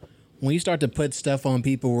put stuff on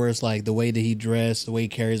people where it's like the way that he dressed, the way he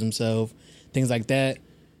carries himself, things like that,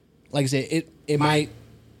 like I said, it might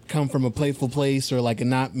come from a playful place or like a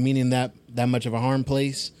not meaning that much of a harm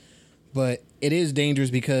place, but it is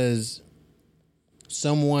dangerous because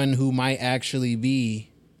someone who might actually be,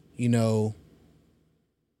 you know,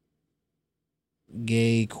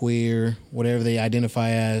 gay, queer, whatever they identify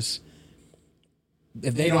as,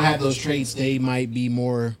 if they don't have those traits, they might be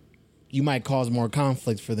more, you might cause more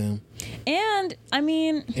conflict for them. And I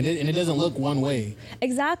mean, and it doesn't look one way.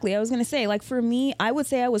 Exactly. I was going to say, like, for me, I would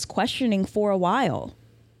say I was questioning for a while.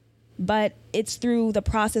 But it's through the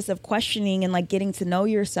process of questioning and like getting to know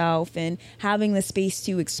yourself and having the space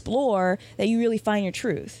to explore that you really find your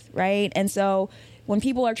truth, right? And so when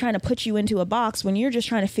people are trying to put you into a box, when you're just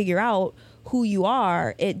trying to figure out who you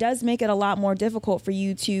are, it does make it a lot more difficult for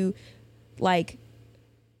you to like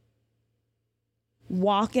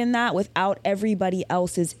walk in that without everybody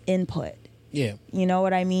else's input. Yeah. You know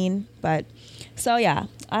what I mean? But so yeah,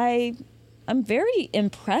 I'm very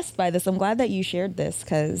impressed by this. I'm glad that you shared this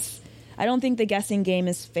because I don't think the guessing game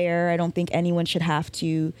is fair. I don't think anyone should have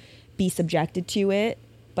to be subjected to it.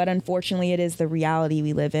 But unfortunately, it is the reality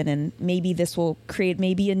we live in. And maybe this will create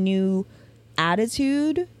maybe a new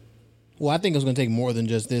attitude. Well, I think it's going to take more than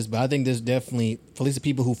just this. But I think this definitely, for at least the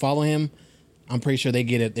people who follow him, I'm pretty sure they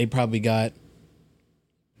get it. They probably got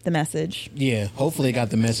the message. Yeah. Hopefully they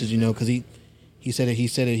got the message, you know, because he said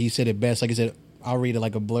it best. Like I said, I'll read it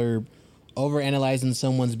like a blurb. Overanalyzing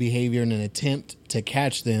someone's behavior in an attempt to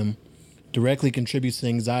catch them directly contributes to the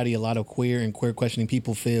anxiety a lot of queer and queer questioning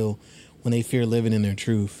people feel when they fear living in their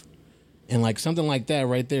truth. And like something like that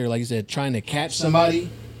right there, like you said, trying to catch somebody,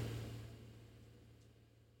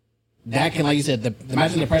 that can, like you said,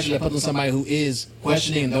 imagine the pressure that puts on somebody who is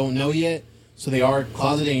questioning and don't know yet, so they are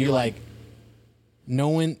closeted, and you're like,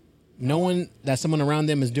 knowing that someone around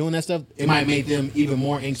them is doing that stuff, it might make them even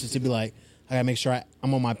more anxious to be like, I gotta make sure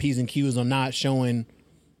I'm on my P's and Q's. I'm not showing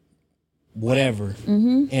whatever.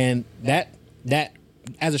 Mm-hmm. And that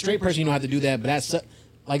as a straight person, you don't have to do that. But that's,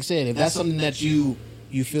 like I said, if that's something that you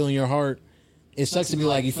feel in your heart, it sucks to be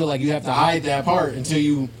like, you feel like you have to hide that part until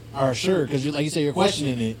you are sure. Because like you said, you're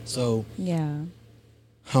questioning it. So yeah.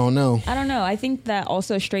 I don't know. I think that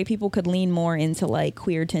also straight people could lean more into like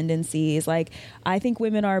queer tendencies. Like, I think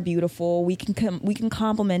women are beautiful. We can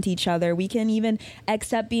complement each other. We can even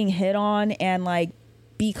accept being hit on and like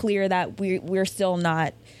be clear that we're still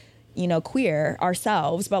not, you know, queer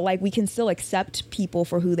ourselves, but like we can still accept people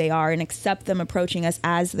for who they are and accept them approaching us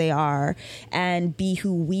as they are and be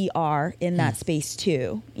who we are in that space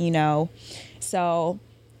too, you know? So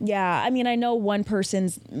yeah, I mean, I know one person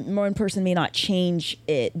may not change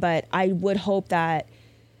it, but I would hope that,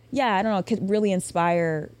 yeah, I don't know, it could really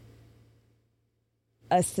inspire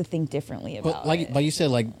us to think differently about it. Like you said,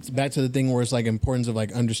 like back to the thing where it's like importance of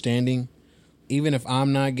like understanding. Even if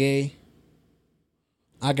I'm not gay,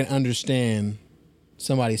 I can understand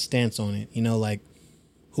somebody's stance on it. You know, like,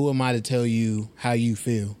 who am I to tell you how you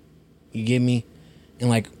feel? You get me? And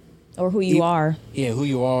like, or who you are. Yeah, who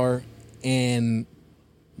you are. And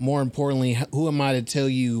more importantly, who am I to tell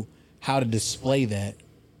you how to display that?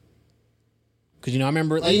 Because, you know, I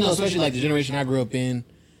remember, like, you know, especially like the generation I grew up in,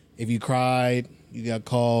 if you cried, you got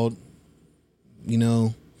called, you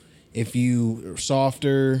know, if you were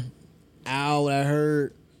softer, ow, that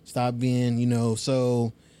hurt, stop being, you know.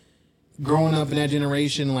 So growing up in that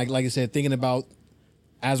generation, like I said, thinking about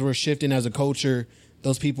as we're shifting as a culture,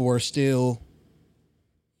 those people were still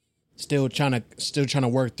trying to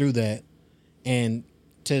work through that. And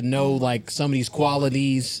to know like some of these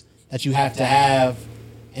qualities that you have to have,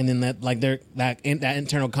 and then that like that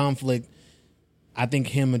internal conflict I think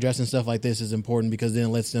him addressing stuff like this is important because then it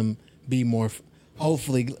lets them be more,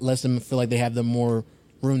 hopefully lets them feel like they have the more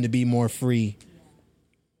room to be more free.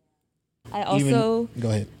 I also go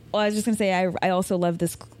ahead. Well, I was just gonna say I also love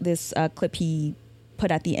this clip he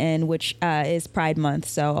put at the end, which is Pride Month.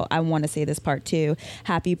 So I want to say this part too.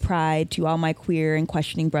 Happy Pride to all my queer and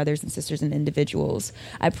questioning brothers and sisters and individuals.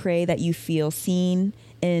 I pray that you feel seen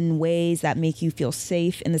in ways that make you feel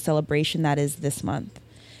safe in the celebration that is this month.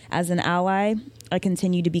 As an ally, I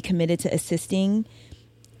continue to be committed to assisting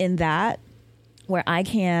in that where I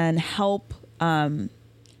can help.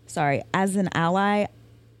 As an ally,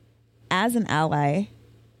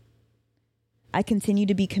 I continue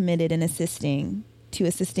to be committed in assisting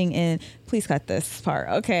in, please cut this part,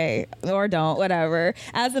 okay, or don't, whatever.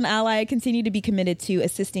 As an ally, I continue to be committed to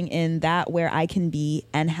assisting in that where I can be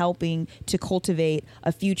and helping to cultivate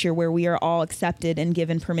a future where we are all accepted and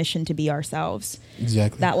given permission to be ourselves.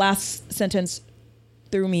 Exactly. That last sentence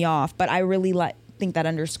threw me off, but I really think that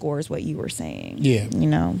underscores what you were saying. Yeah. You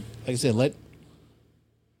know? Like I said, let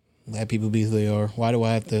people be who they are. Why do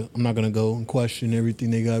I have to? I'm not going to go and question everything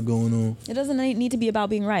they got going on. It doesn't need to be about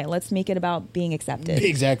being right. Let's make it about being accepted.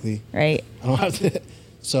 Exactly. Right? I don't have to.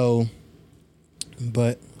 So,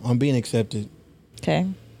 but on being accepted. Okay.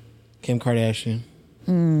 Kim Kardashian.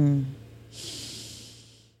 So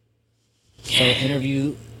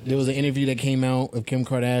there was an interview that came out of Kim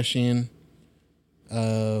Kardashian.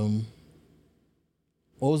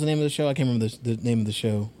 What was the name of the show? I can't remember the name of the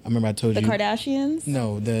show. I remember I told you. The Kardashians?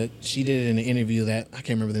 No, she did it in an interview that I can't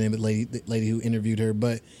remember the name of the lady who interviewed her.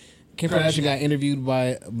 But Kim Kardashian got interviewed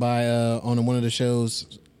by on one of the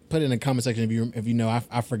shows. Put it in the comment section if you know.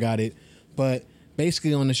 I forgot it. But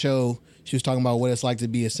basically on the show, she was talking about what it's like to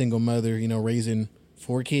be a single mother. You know, raising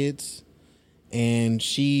 4 kids, and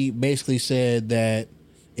she basically said that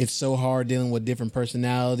it's so hard dealing with different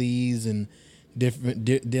personalities and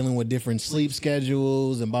dealing with different sleep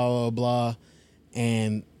schedules and blah blah blah,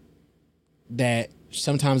 and that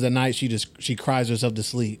sometimes at night she cries herself to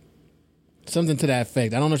sleep, something to that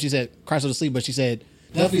effect. I don't know if she said cries herself to sleep, but she said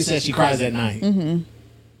definitely said she cries at night.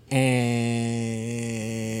 And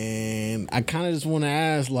I kind of just want to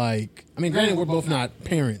ask, like, I mean, granted we're both not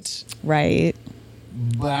parents, right?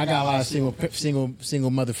 But I got a lot of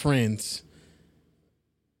single mother friends.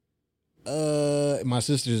 My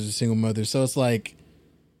sister's a single mother, so it's like,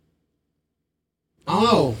 I don't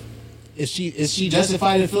know. Is she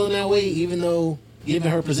justified in feeling that way, even though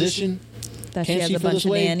given her position? That she has a bunch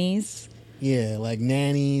of nannies. Yeah, like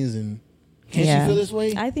nannies, and can she feel this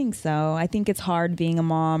way? I think so. I think it's hard being a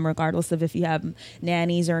mom, regardless of if you have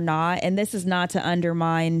nannies or not. And this is not to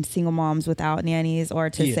undermine single moms without nannies,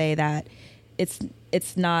 or to say that it's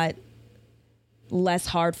not less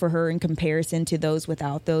hard for her in comparison to those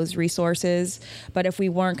without those resources. But if we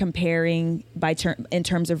weren't comparing in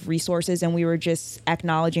terms of resources, and we were just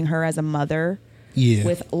acknowledging her as a mother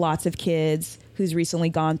with lots of kids who's recently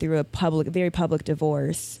gone through a very public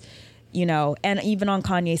divorce, you know, and even on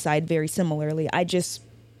Kanye's side, very similarly, I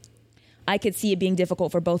could see it being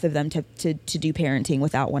difficult for both of them to do parenting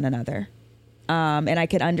without one another. And I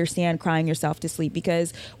could understand crying yourself to sleep,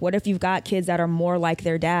 because what if you've got kids that are more like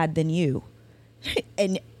their dad than you?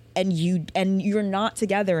 and you're not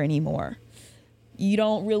together anymore. You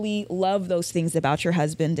don't really love those things about your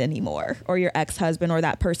husband anymore, or your ex-husband, or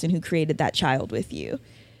that person who created that child with you.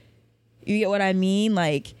 You get what I mean?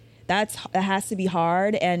 Like, that has to be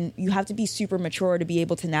hard, and you have to be super mature to be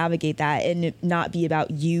able to navigate that and it not be about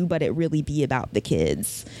you, but it really be about the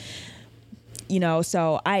kids. You know,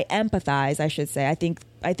 so I empathize, I should say. I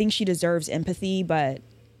think she deserves empathy, but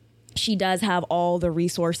she does have all the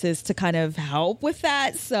resources to kind of help with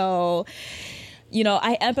that. So, you know,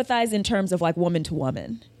 I empathize in terms of like woman to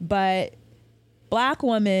woman, but Black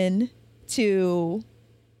woman to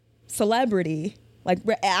celebrity, like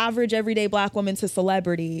average everyday Black woman to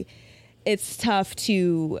celebrity, it's tough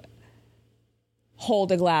to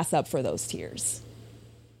hold a glass up for those tears.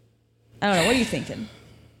 I don't know. What are you thinking?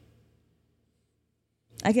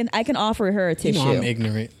 I can offer her a tissue. You know I'm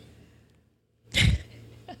ignorant.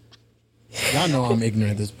 Y'all know I'm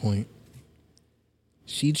ignorant at this point.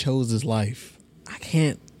 She chose this life. I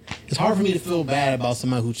can't. It's hard for me to feel bad about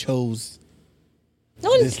somebody who chose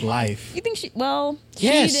this life. You think she? Well,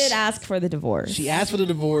 yes. She did ask for the divorce. She asked for the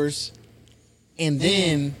divorce, and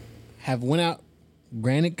then went out.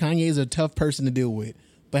 Granted, Kanye is a tough person to deal with,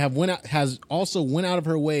 but has also went out of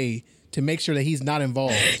her way to make sure that he's not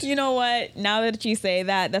involved. You know what? Now that you say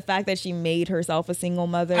that, the fact that she made herself a single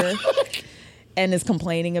mother and is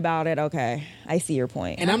complaining about it, okay, I see your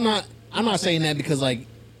point. And I'm not saying that because, like,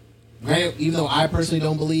 even though I personally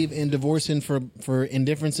don't believe in divorcing for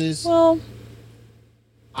indifferences. Well,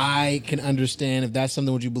 I can understand if that's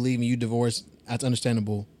something what you believe and you divorce, that's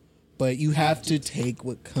understandable. But you have to take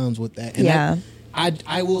what comes with that. And Yeah.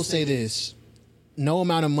 I will say this. No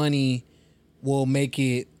amount of money will make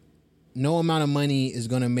it, no amount of money is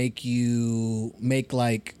going to make you make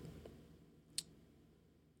like,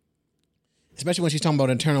 especially when she's talking about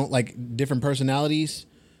internal, like different personalities.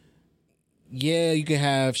 Yeah, she could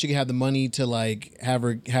have the money to like have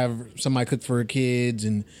somebody cook for her kids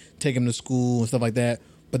and take them to school and stuff like that.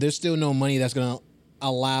 But there's still no money that's going to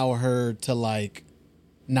allow her to like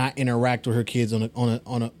not interact with her kids on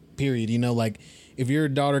a period. You know, like if your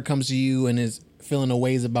daughter comes to you and is feeling a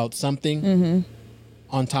ways about something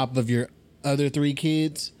on top of your other 3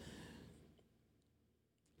 kids,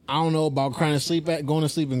 I don't know about going to sleep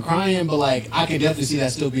and crying, but like I can definitely see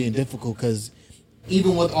that still being difficult because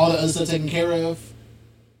even with all the other stuff taken care of,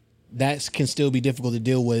 that can still be difficult to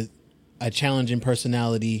deal with a challenging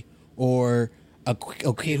personality or a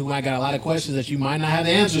kid who might got a lot of questions that you might not have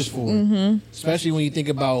the answers for. Especially when you think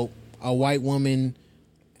about a white woman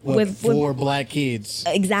with 4 black kids.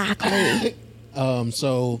 Exactly.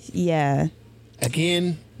 So yeah.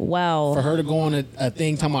 Again, well, for her to go on a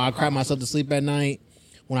thing talking about I cry myself to sleep at night,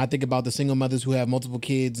 when I think about the single mothers who have multiple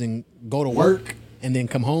kids and go to work and then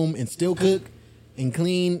come home and still cook and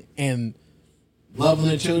clean and love on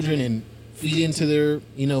their children and feed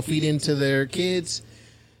into their kids.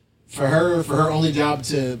 For her only job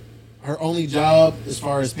as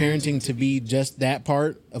far as parenting to be just that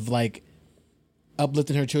part of like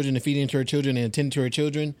uplifting her children and feeding into her children and attending to her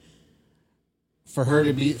children. For her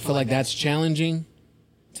to feel like that's challenging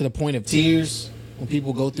to the point of tears when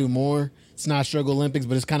people go through more. It's not Struggle Olympics,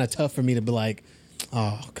 but it's kind of tough for me to be like,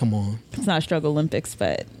 oh, come on. It's not Struggle Olympics,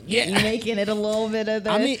 but you're making it a little bit of the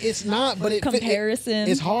I mean, it's not, but comparison.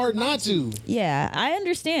 It's hard not to. Yeah, I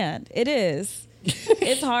understand. It is.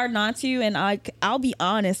 It's hard not to, and I'll be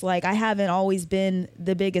honest, like I haven't always been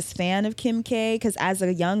the biggest fan of Kim K because as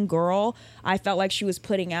a young girl, I felt like she was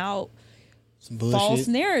putting out false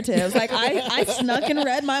narratives. Like I snuck and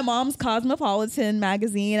read my mom's Cosmopolitan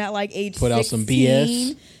magazine at like age 16. Put out some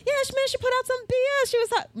BS. Yeah, she put out some BS. She was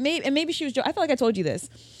maybe she was I feel like I told you this.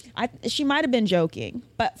 She might have been joking,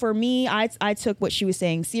 but for me, I took what she was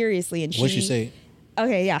saying seriously. And what'd she say?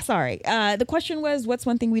 Okay, yeah, sorry. The question was, what's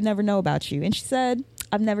one thing we never know about you? And she said,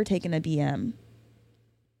 I've never taken a BM.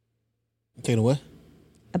 Taken a what?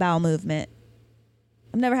 A bowel movement.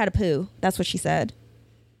 I've never had a poo. That's what she said.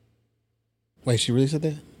 Wait, she really said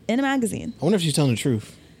that? In a magazine. I wonder if she's telling the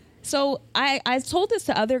truth. So I told this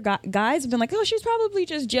to other guys have been like, oh, she's probably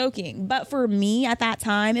just joking. But for me at that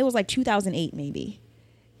time, it was like 2008 maybe.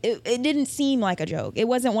 It didn't seem like a joke. It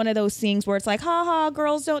wasn't one of those things where it's like, ha ha,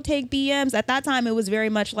 girls don't take BMs. At that time, it was very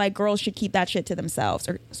much like girls should keep that shit to themselves.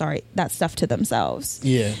 Or sorry, that stuff to themselves.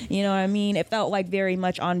 Yeah. You know what I mean? It felt like very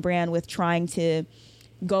much on brand with trying to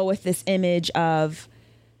go with this image of,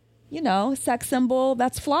 sex symbol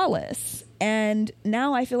that's flawless. And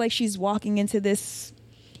now I feel like she's walking into this,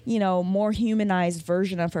 more humanized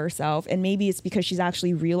version of herself. And maybe it's because she's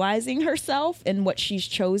actually realizing herself and what she's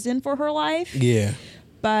chosen for her life. Yeah.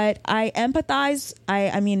 But I empathize.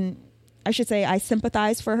 I should say I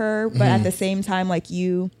sympathize for her. But at the same time, like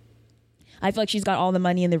you, I feel like she's got all the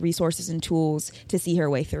money and the resources and tools to see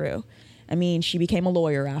her way through. I mean, she became a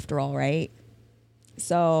lawyer after all, right?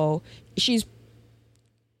 So she's,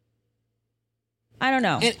 I don't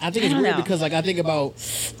know. And I think it's weird because like I think about,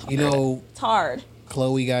 it's hard.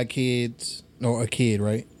 Chloe got kids, or a kid,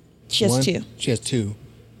 right? She has 2. She has 2.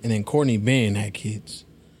 And then Courtney Ben had kids.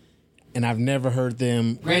 And I've never heard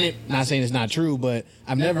them, granted, not saying it's not true, but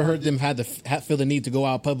I've never heard them feel the need to go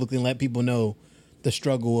out publicly and let people know the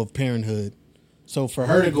struggle of parenthood. So for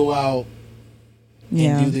her to go out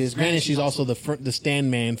and do this, granted, she's also the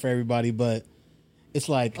stand man for everybody, but it's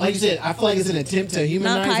like you said, I feel like it's an attempt to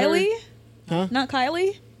humanize Not Kylie? her. Huh? Not Kylie?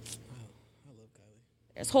 I love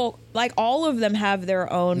Kylie. There's all of them have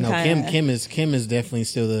their own kind of... Kim is definitely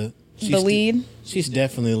still the lead? She's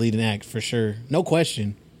definitely the leading act for sure. No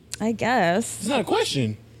question. I guess. It's not a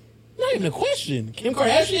question. Not even a question. Kim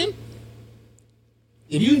Kardashian?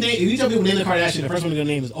 If you tell people name the Kardashian, the first one they're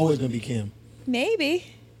gonna name is always gonna be Kim. Maybe.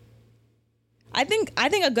 I think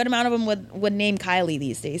a good amount of them would name Kylie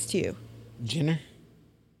these days too. Jenner?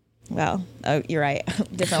 Well, oh, you're right.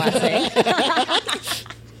 Different last name.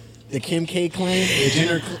 The Kim K clan, the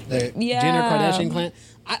Jenner Kardashian clan.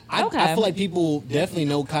 I feel like people definitely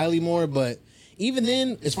know Kylie more, but even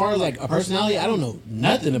then, as far as like a personality, I don't know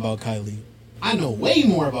nothing about Kylie. I know way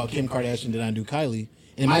more about Kim Kardashian than I do Kylie.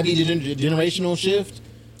 And it might be the generational shift.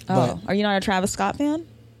 Oh, are you not a Travis Scott fan?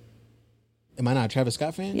 Am I not a Travis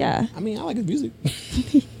Scott fan? Yeah. I mean, I like his music.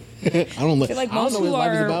 I don't I feel like I don't most know what his who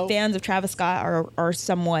life is are about. fans of Travis Scott are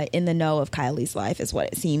somewhat in the know of Kylie's life, is what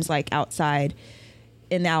it seems like outside.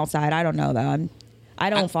 In the outside, I don't know though. I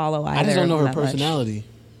don't follow either. I just don't know her that much. personality.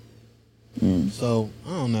 So I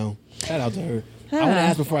don't know. Shout out to her. I want to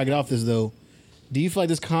ask before I get off this though. Do you feel like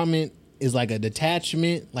this comment is like a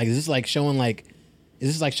detachment? Like is this like showing like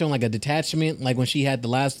a detachment? Like when she had the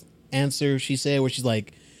last answer she said where she's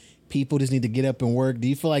like, people just need to get up and work. Do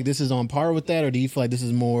you feel like this is on par with that, or do you feel like this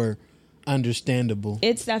is more understandable?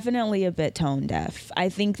 It's definitely a bit tone deaf. I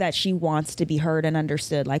think that she wants to be heard and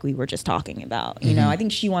understood, like we were just talking about. You know, I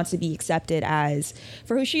think she wants to be accepted as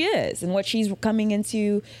for who she is and what she's coming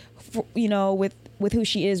into, you know, with who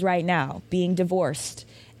she is right now, being divorced.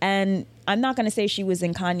 And I'm not going to say she was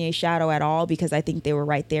in Kanye's shadow at all, because I think they were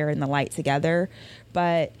right there in the light together.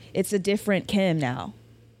 But it's a different Kim now,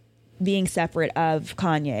 being separate of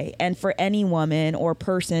Kanye. And for any woman or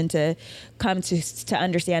person to come to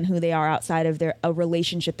understand who they are outside of a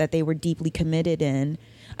relationship that they were deeply committed in,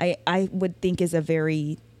 I would think is a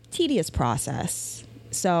very tedious process.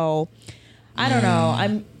 So I don't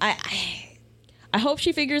know. I hope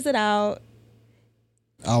she figures it out.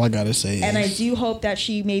 All I gotta say and is, I do hope that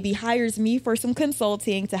she maybe hires me for some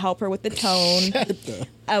consulting to help her with the tone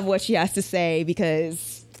of what she has to say,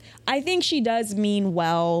 because I think she does mean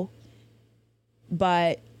well,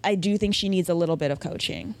 but I do think she needs a little bit of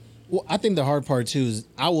coaching. well, I think the hard part too is,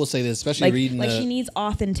 I will say this, especially reading she needs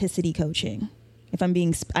authenticity coaching. If I'm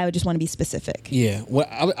being, I would just want to be specific. Yeah, well,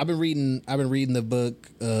 I've been reading the book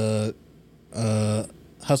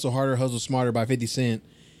Hustle Harder, Hustle Smarter by 50 Cent,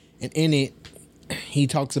 and in it he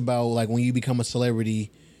talks about like when you become a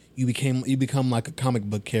celebrity, you become like a comic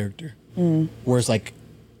book character, where it's like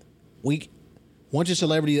once you're a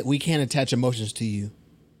celebrity, we can't attach emotions to you.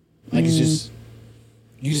 Like it's just,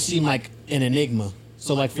 you just seem like an enigma.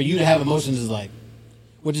 So like for you to have emotions is like,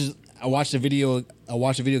 which is, I watched a video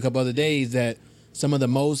a couple other days that some of the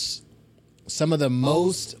most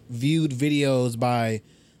viewed videos by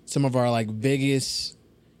some of our like biggest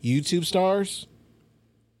YouTube stars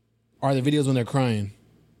are the videos when they're crying.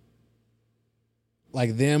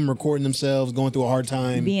 Like them recording themselves, going through a hard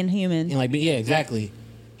time. Being human. And like, yeah, exactly.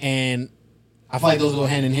 And I feel like those go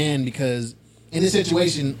hand in hand, because in this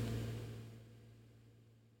situation,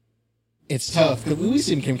 it's tough. Because we've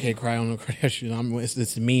seen Kim K cry on the Kardashian.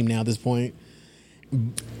 It's a meme now at this point.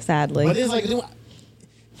 Sadly. But it's like,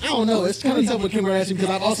 I don't know. It's kind of tough with Kim Kardashian, because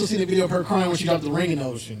I've also seen a video of her crying when she dropped the ring in the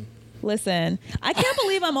ocean. Listen, I can't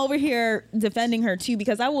believe I'm over here defending her too,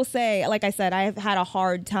 because I will say, like I said, I have had a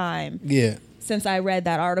hard time. Yeah. Since I read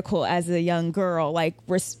that article as a young girl, like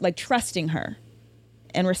trusting her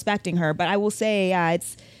and respecting her. But I will say, yeah,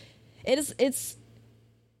 it's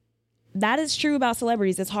that is true about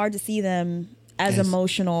celebrities. It's hard to see them as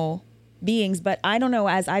emotional beings. But I don't know,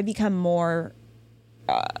 as I become more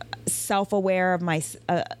self-aware of my,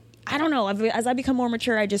 I don't know, as I become more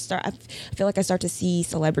mature, I feel like I start to see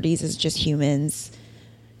celebrities as just humans,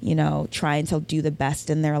 you know, trying to do the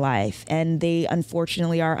best in their life. And they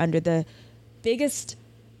unfortunately are under the biggest,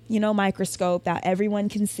 you know, microscope that everyone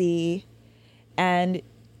can see. And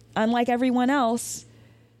unlike everyone else,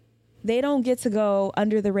 they don't get to go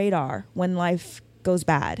under the radar when life goes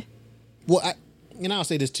bad. Well, I'll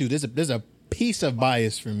say this too. There's a piece of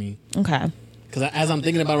bias for me. Okay. Because as I'm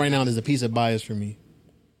thinking about it right now, there's a piece of bias for me.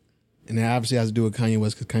 And it obviously has to do with Kanye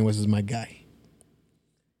West, because Kanye West is my guy.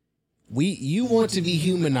 You want to be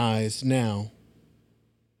humanized now,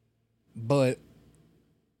 but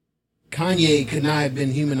Kanye could not have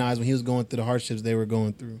been humanized when he was going through the hardships they were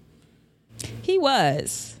going through. He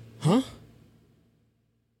was. Huh?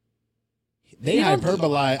 I feel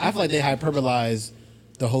like they hyperbolize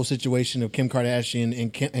the whole situation of Kim Kardashian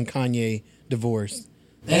and Kanye divorce.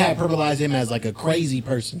 They hyperbolize him as like a crazy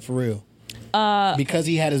person, for real. Because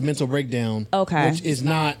he had his mental breakdown. Okay. Which is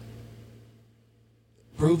not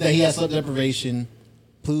proof that he has sleep deprivation,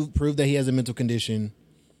 prove that he has a mental condition.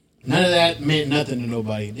 None of that meant nothing to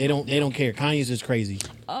nobody. They don't care. Kanye's just crazy.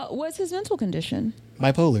 What's his mental condition?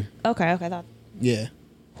 Bipolar. Okay. Yeah.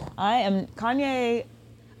 Kanye,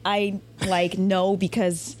 I like know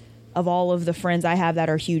because of all of the friends I have that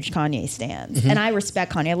are huge Kanye stans. Mm-hmm. And I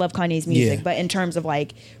respect Kanye. I love Kanye's music. Yeah. But in terms of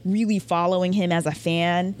like really following him as a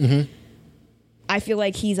fan, mm-hmm. I feel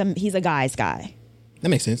like he's a guy's guy. That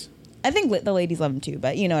makes sense. I think the ladies love him too,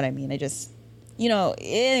 but you know what I mean. I just, you know,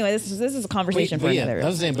 anyway, this is a conversation for another. I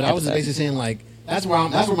was saying, but episode. I was basically saying like that's where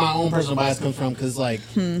my own personal bias comes from, because like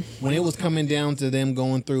when it was coming down to them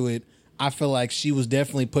going through it, I feel like she was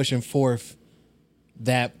definitely pushing forth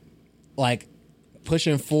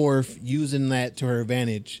using that to her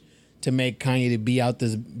advantage to make Kanye to be out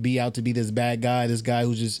to be this bad guy, this guy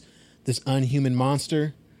who's just this unhuman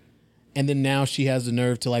monster, and then now she has the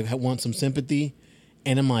nerve to like want some sympathy,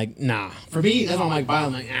 and I'm like, nah. For me, that's why I'm like,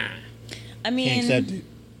 I'm like, I mean, can't accept it.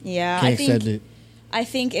 Yeah, I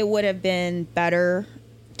think it would have been better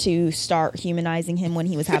to start humanizing him when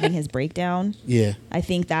he was having his breakdown. Yeah, I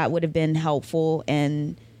think that would have been helpful,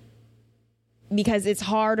 and because it's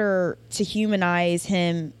harder to humanize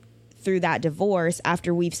him through that divorce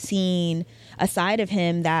after we've seen a side of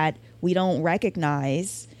him that we don't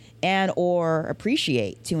recognize and or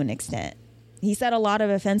appreciate to an extent. He said a lot of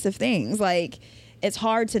offensive things. Like, it's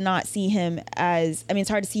hard to not see him as, I mean, it's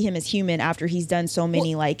hard to see him as human after he's done so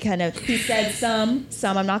many, like, kind of, he said some,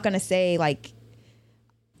 I'm not going to say, like,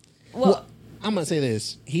 well, I'm going to say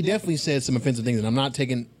this. He definitely said some offensive things, and I'm not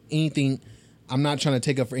taking anything, I'm not trying to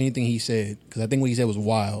take up for anything he said, because I think what he said was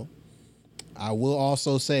wild. I will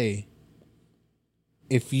also say,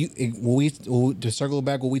 to circle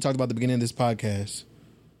back what we talked about at the beginning of this podcast,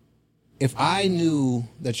 if I knew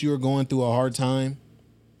that you were going through a hard time,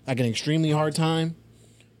 like an extremely hard time,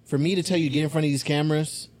 for me to tell you to get in front of these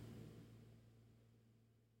cameras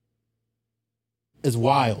is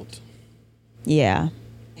wild. Yeah.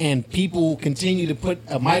 And people continue to put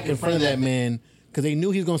a mic in front of that man because they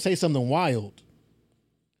knew he was going to say something wild.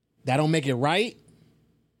 That don't make it right.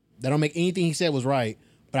 That don't make anything he said was right.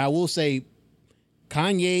 But I will say,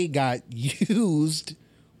 Kanye got used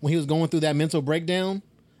when he was going through that mental breakdown,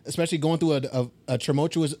 especially going through a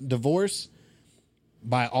tumultuous divorce,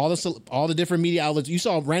 by all the different media outlets. You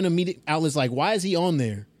saw random media outlets like, why is he on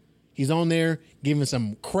there? He's on there giving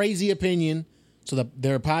some crazy opinion so that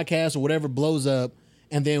their podcast or whatever blows up.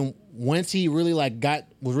 And then once he really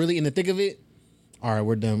was really in the thick of it, all right,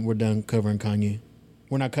 we're done covering Kanye.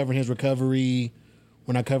 We're not covering his recovery.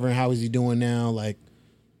 We're not covering how is he doing now. Like,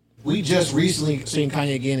 we just recently seen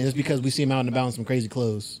Kanye again, and it's because we see him out and about in some crazy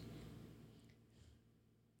clothes.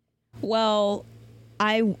 Well,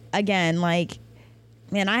 I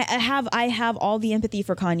have all the empathy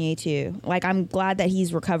for Kanye too. Like, I'm glad that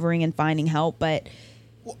he's recovering and finding help, but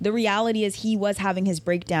the reality is he was having his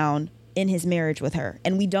breakdown in his marriage with her,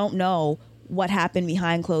 and we don't know what happened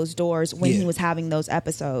behind closed doors when he was having those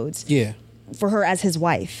episodes. Yeah. For her as his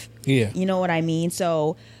wife. Yeah. You know what I mean?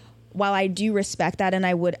 So while I do respect that and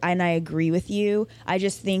I agree with you, I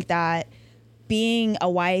just think that being a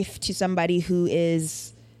wife to somebody who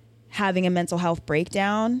is having a mental health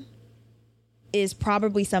breakdown is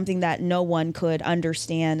probably something that no one could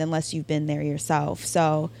understand unless you've been there yourself.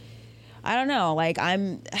 So I don't know. Like,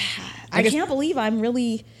 I can't believe I'm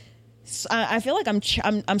really, I feel like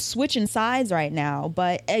I'm switching sides right now,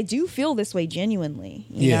 but I do feel this way genuinely.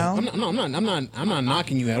 You know? I'm not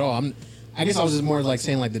knocking you at all. I guess I was just more like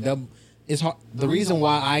saying like the double. It's hard. The reason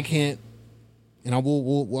why I can't, and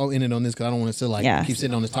we'll end it on this because I don't want to still keep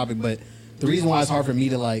sitting on this topic. But the reason why it's hard for me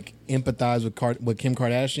to like empathize with Kim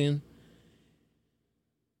Kardashian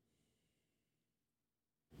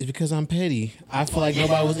is because I'm petty. I feel like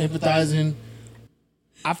nobody was empathizing.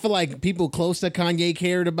 I feel like people close to Kanye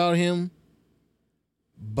cared about him,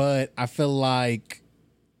 but I feel like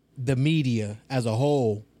the media as a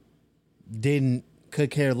whole could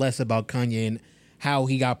care less about Kanye and how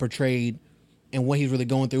he got portrayed and what he's really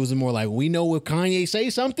going through. It was more like, we know if Kanye say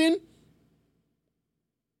something,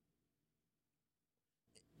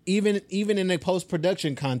 even in a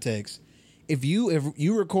post-production context, if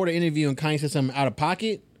you record an interview and Kanye says something out of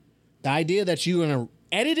pocket, the idea that you're going to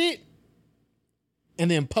edit it and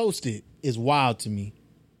then post it is wild to me.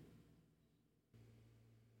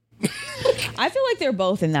 I feel like they're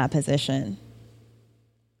both in that position.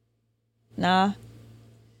 Nah.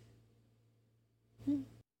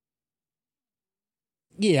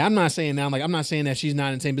 Yeah, I'm not saying that. I'm not saying that she's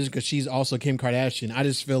not in the same position because she's also Kim Kardashian. I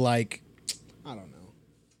just feel like, I don't know.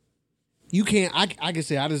 You can't. I can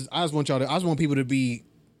say I just want y'all to. I just want people to be.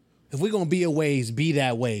 If we're gonna be a ways, be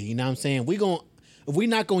that way. You know what I'm saying? If we're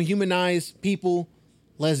not gonna humanize people,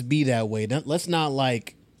 let's be that way. Let's not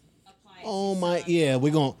like. Oh my, yeah.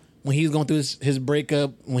 We're gonna when he was going through his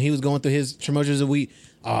breakup, when he was going through his tumultuous a week.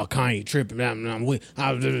 Oh, Kanye tripping.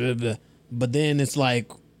 But then it's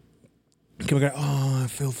like, I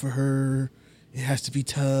feel for her. It has to be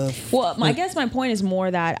tough. Well, I guess my point is more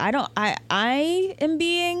that I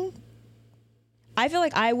feel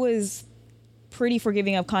like I was pretty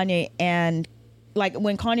forgiving of Kanye, and like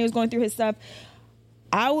when Kanye was going through his stuff,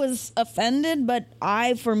 I was offended, but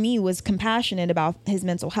for me, was compassionate about his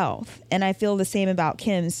mental health. And I feel the same about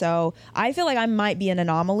Kim. So I feel like I might be an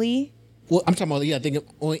anomaly. Well, I'm talking about, I think,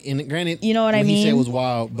 and granted, you know what I mean? He said it was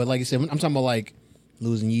wild, but like you said, I'm talking about like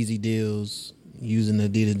losing Yeezy deals, using the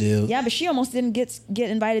Adidas deal. Yeah, but she almost didn't get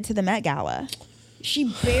invited to the Met Gala.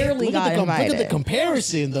 She barely got invited. Look at the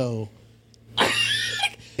comparison, though.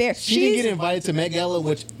 She didn't get invited to Met Gala,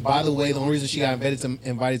 which, by the way, the only reason she got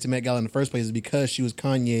invited to Met Gala in the first place is because she was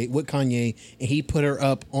with Kanye, and he put her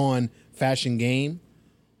up on Fashion Game.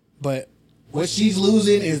 But what she's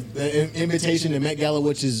losing is the invitation to Met Gala,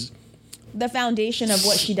 which is the foundation of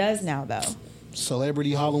what she does now, though.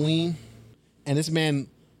 Celebrity Halloween. And this man,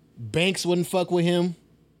 Banks wouldn't fuck with him.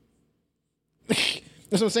 That's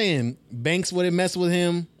what I'm saying. Banks wouldn't mess with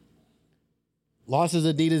him. Lost his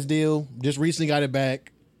Adidas deal. Just recently got it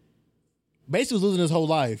back. Basically was losing his whole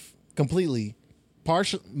life completely.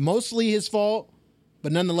 Mostly his fault,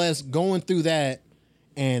 but nonetheless going through that,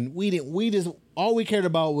 and all we cared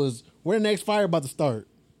about was where the next fire about to start.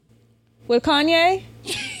 With Kanye?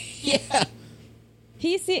 Yeah.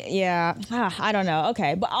 I don't know.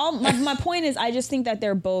 Okay, but my point is, I just think that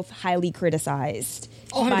they're both highly criticized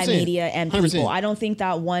by media and people. 100%. I don't think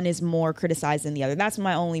that one is more criticized than the other. That's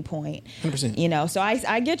my only point. 100%. You know, so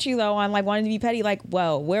I get you though on like wanting to be petty. Like,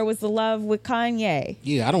 well, where was the love with Kanye?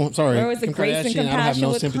 Yeah, sorry. Where was the grace and compassion I don't have no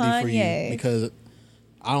with sympathy Kanye? for you because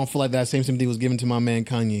I don't feel like that same sympathy was given to my man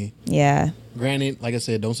Kanye. Yeah. Granted, like I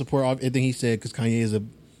said, don't support everything he said because Kanye is I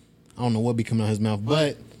don't know what be coming out of his mouth,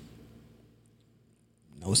 but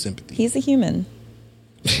no sympathy. He's a human.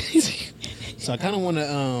 So I kind of want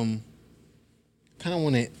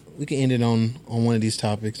to, we can end it on one of these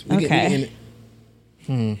topics. We can end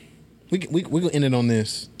it on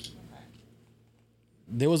this.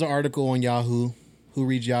 There was an article on Yahoo. Who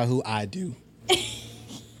reads Yahoo? I do.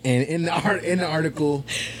 And in the article,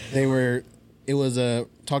 it was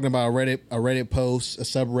talking about a Reddit post, a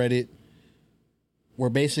subreddit,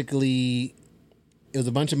 where basically it was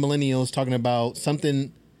a bunch of millennials talking about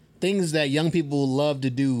things that young people love to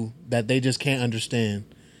do that they just can't understand.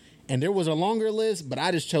 And there was a longer list, but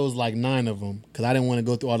I just chose like 9 of them because I didn't want to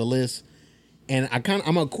go through all the lists. And I'm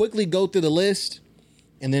gonna quickly go through the list,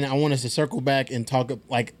 and then I want us to circle back and talk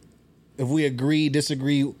like if we agree,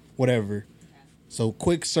 disagree, whatever. So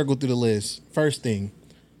quick circle through the list. First thing,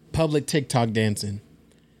 public TikTok dancing.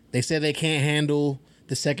 They said they can't handle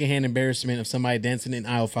the secondhand embarrassment of somebody dancing in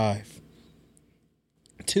aisle 5.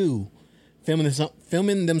 2,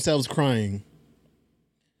 filming themselves crying.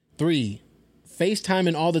 3,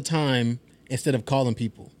 FaceTiming all the time instead of calling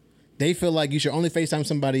people. They feel like you should only FaceTime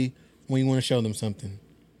somebody when you want to show them something.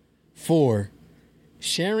 4,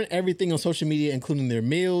 sharing everything on social media, including their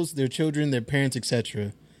meals, their children, their parents,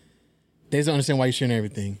 etc. They just don't understand why you're sharing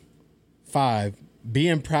everything. 5,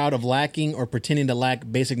 being proud of lacking or pretending to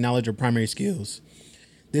lack basic knowledge or primary skills.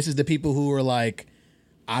 This is the people who are like,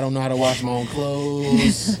 I don't know how to wash my own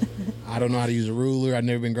clothes. I don't know how to use a ruler. I've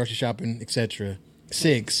never been grocery shopping, etc.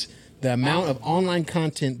 6, the amount of online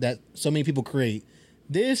content that so many people create.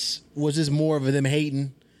 This was just more of them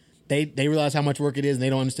hating. They realize how much work it is, and they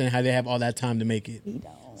don't understand how they have all that time to make it.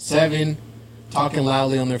 7, talking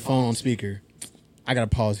loudly on their phone on speaker. I got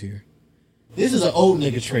to pause here. This is an old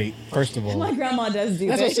nigga trait, first of all. My grandma does do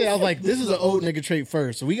that. That's what I said. I was like, this is an old nigga trait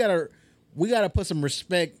first. So we gotta put some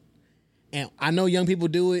respect. And I know young people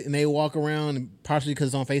do it, and they walk around, and partially because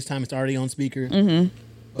it's on FaceTime, it's already on speaker. Mm-hmm.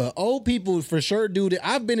 But old people for sure do that.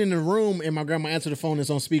 I've been in a room, and my grandma answered the phone, and it's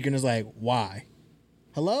on speaker, and it's like, why?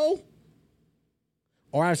 Hello?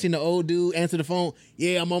 Or I've seen the old dude answer the phone,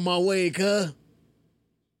 yeah, I'm on my way, cuh.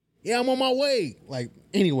 Yeah, I'm on my way. Like,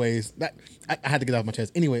 anyways, I had to get off my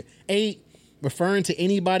chest. Anyway, 8, referring to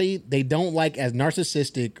anybody they don't like as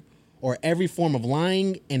narcissistic or every form of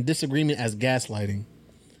lying and disagreement as gaslighting.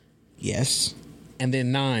 Yes. And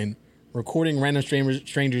then 9, recording random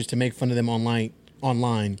strangers to make fun of them online.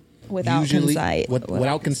 Without consent.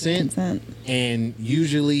 Without consent. And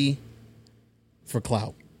usually for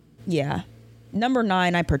clout. Yeah. Number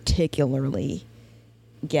 9, I particularly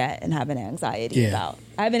get and have an anxiety about.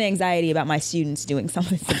 I have an anxiety about my students doing some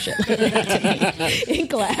shit like that to me in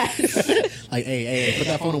class. Like, hey, put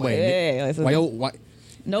that phone away.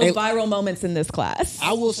 No viral moments in this class.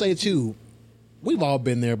 I will say too, we've all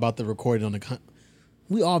been there about the recording on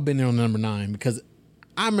we all been there on number 9 because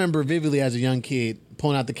I remember vividly as a young kid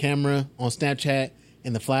pulling out the camera on Snapchat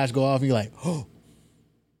and the flash go off and you're like, oh,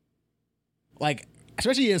 like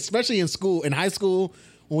especially in school, in high school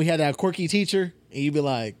when we had that quirky teacher and you'd be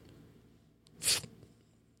like,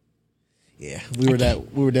 yeah, we were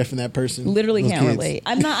definitely that person. Literally can't relate.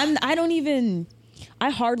 I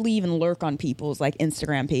hardly even lurk on people's like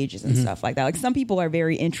Instagram pages and stuff like that. Like some people are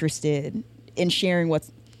very interested in sharing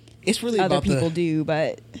it's really other people do,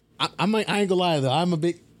 but I ain't gonna lie though.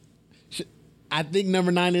 I think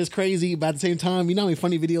number 9 is crazy, but at the same time, you know how many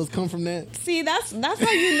funny videos come from that? See, that's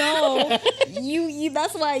how you know. you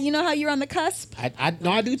that's why you know how you're on the cusp. I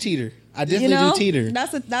do teeter. I definitely do teeter.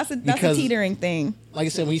 That's a teetering thing. Like I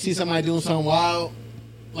said, when you see somebody doing something wild,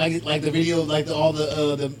 like the video, like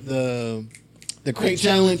the crate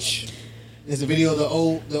challenge. There's a video of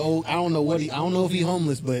the old. I don't know if he's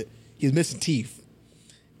homeless, but he's missing teeth.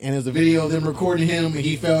 And there's a video of them recording him, and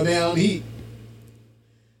he fell down.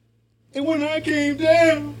 And when I came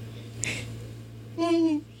down,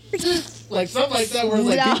 like something like that, where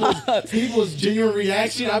it's like people's genuine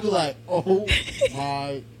reaction, I'd be like, oh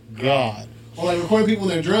my God. Or like recording people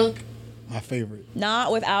when they're drunk, my favorite.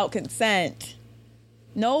 Not without consent.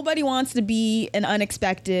 Nobody wants to be an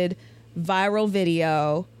unexpected viral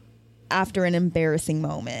video after an embarrassing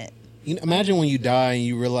moment. You know, imagine when you die and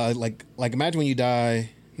you realize, like imagine when you die,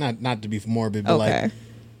 not to be morbid, but like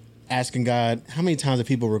asking God, how many times have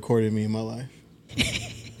people recorded me in my life?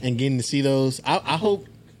 And getting to see those, I hope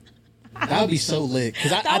that would be so lit.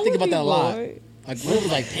 Because I think about that a lot. Like, what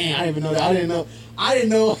was like, damn, I didn't even know that. I didn't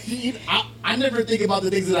know. I never think about the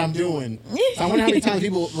things that I'm doing. So I wonder how many times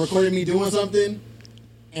people recorded me doing something,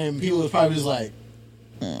 and people was probably just like,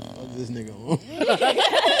 what's this nigga on?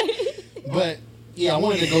 But yeah, I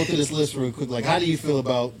wanted to go through this list real quick. Like, how do you feel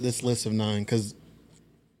about this list of 9? Because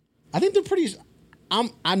I think they're pretty. I'm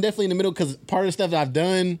definitely in the middle because part of the stuff that I've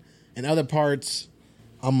done and other parts,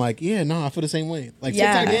 I'm like, yeah, no, I feel the same way. Like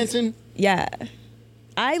TikTok dancing. Yeah.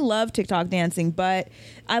 I love TikTok dancing, but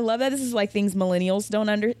I love that this is like things millennials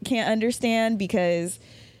can't understand because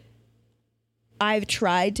I've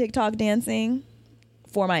tried TikTok dancing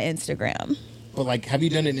for my Instagram. But like, have you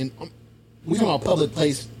done it in? We talking about public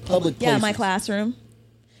places. Yeah, my classroom.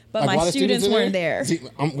 But like my students weren't there. See,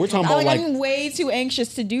 we're talking about like I'm way too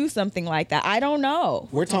anxious to do something like that. I don't know.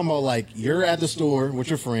 We're talking about like you're at the store with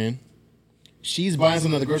your friend. She's buying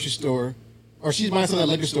something at the grocery store, or she's buying something at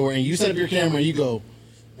the liquor store, and you set up your camera and you go,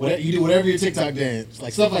 you do whatever your TikTok dance,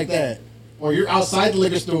 like stuff like that. Or you're outside the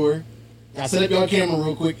liquor store, I set up your camera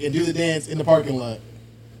real quick and do the dance in the parking lot.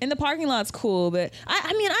 In the parking lot's cool, but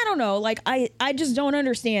I mean, I don't know. Like, I just don't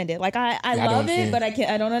understand it. Like, I love it, but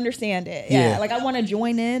I don't understand it. Yeah. Like, I want to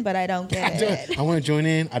join in, but I don't get it. I want to join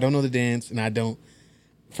in. I don't know the dance, and I don't.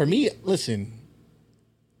 For me, listen,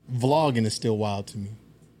 vlogging is still wild to me.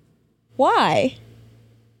 Why?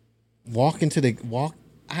 I bought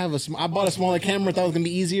a smaller camera. Thought it was gonna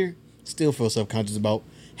be easier. Still feel self-conscious about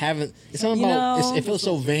having. It's something about. It feels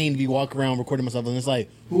so vain to be walking around recording myself, and it's like,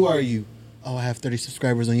 who are you? Oh, I have 30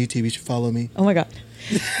 subscribers on YouTube. You should follow me. Oh my God,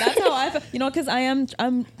 that's how I feel. You know, because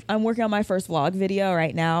I'm working on my first vlog video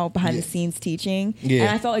right now, behind the scenes teaching, and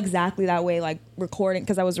I felt exactly that way, like recording,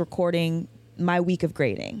 because I was recording my week of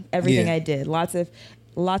grading, everything I did, lots of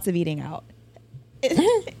eating out. What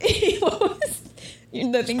was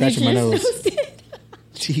the thing? Scratching my nose.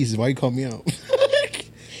 Jeez, why you call me out?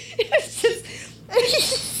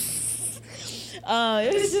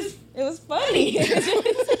 It was funny.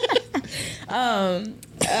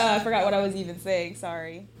 I forgot what I was even saying.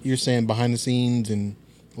 Sorry. You're saying behind the scenes and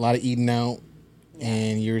a lot of eating out,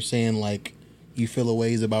 and you're saying like you feel a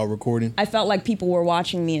ways about recording. I felt like people were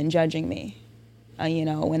watching me and judging me, you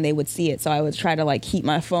know, when they would see it. So I would try to like keep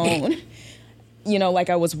my phone, you know, like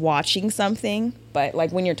I was watching something. But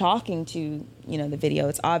like when you're talking to, you know, the video,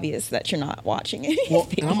 it's obvious that you're not watching it. Well,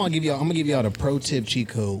 and I'm gonna give y'all the pro tip cheat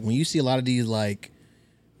code. When you see a lot of these like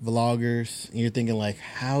vloggers and you're thinking like,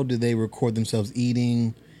 how do they record themselves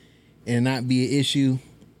eating and not be an issue?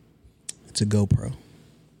 It's a GoPro.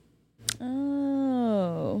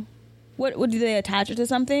 Oh, what do they attach it to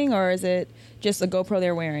something, or is it just a GoPro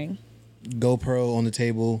they're wearing? GoPro on the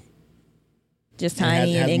table, just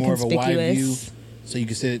tiny and inconspicuous. More of a wide view, so you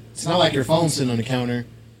can sit. It's not like your phone sitting on the counter.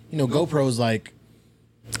 You know, GoPro's like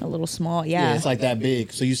a little small. Yeah, it's like that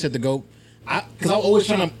big. So you set the because I'm always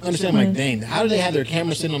trying to understand, like, dang, how do they have their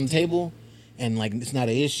camera sitting on the table and, like, it's not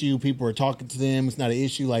an issue? People are talking to them. It's not an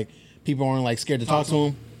issue. Like, people aren't, like, scared to talk to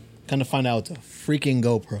them. Kind of find out it's a freaking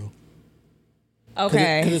GoPro.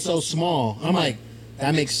 Okay. Because it's so small. I'm like,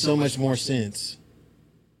 that makes so much more sense.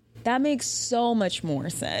 That makes so much more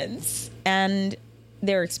sense. And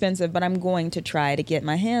they're expensive, but I'm going to try to get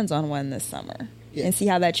my hands on one this summer and see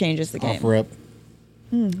how that changes the game. Offer up.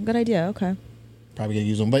 Good idea. Okay. Probably gonna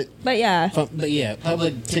use them, but yeah,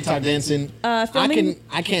 public TikTok dancing. Filming,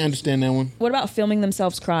 I can't understand that one. What about filming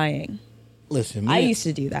themselves crying? Listen, I used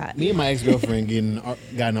to do that. Me and my ex-girlfriend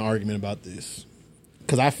got in an argument about this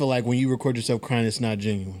because I feel like when you record yourself crying, it's not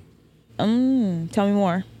genuine. Tell me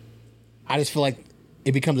more. I just feel like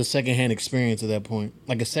it becomes a secondhand experience at that point.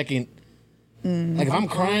 Like a second, like if I'm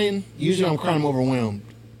crying, usually I'm crying, I'm overwhelmed.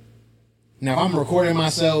 Now, if I'm recording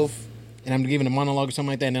myself and I'm giving a monologue or something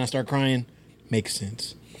like that, and then I start crying, makes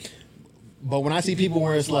sense. But when I see people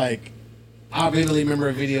where it's like, I vividly remember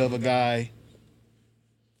a video of a guy,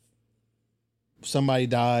 somebody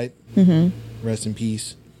died, rest in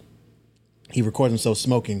peace. He recorded himself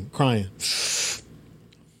smoking, crying.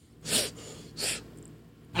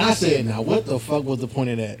 I said, now what the fuck was the point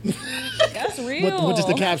of that? That's real. With just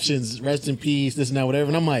the captions, rest in peace, this and that, whatever.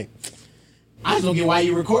 And I'm like, I just don't get why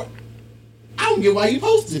you record. I don't get why you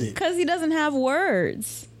posted it. Because he doesn't have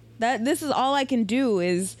words. This is all I can do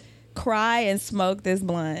is cry and smoke this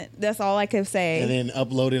blunt. That's all I can say. And then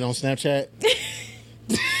upload it on Snapchat.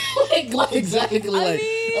 like exactly like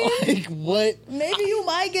what? Maybe you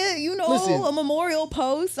might get, Listen, a memorial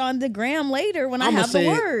post on the gram later when I have the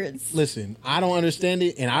words. Listen, I don't understand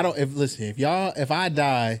it, and I don't. If I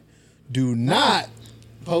die, do not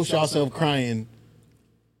post yourself crying.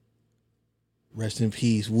 Rest in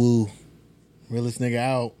peace, woo. Realest nigga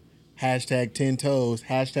out. Hashtag 10 toes.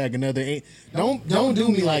 Hashtag another 8. Don't do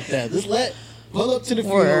me like that. Just pull up to the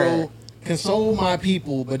funeral, console my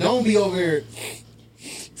people, but don't be over here.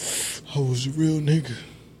 I was a real nigga.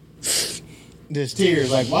 There's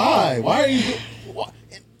tears. Like, why? Why are you? Why?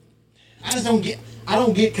 I just don't get. I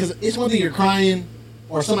don't get, because it's one thing you're crying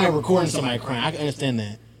or somebody recording somebody crying. I can understand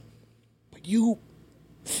that. But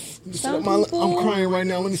I'm crying right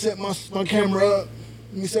now. Let me set my camera up.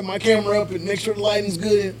 Let me set my camera up and make sure the lighting's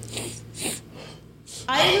good.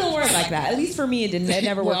 I didn't work like that. At least for me, it didn't. It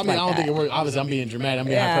never worked like that. I don't think it worked. Obviously, I'm being dramatic. I'm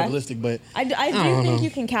being hyperbolistic, but I do think you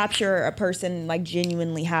can capture a person like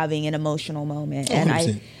genuinely having an emotional moment, 100%.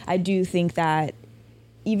 and I do think that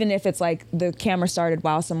even if it's like the camera started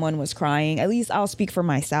while someone was crying, at least I'll speak for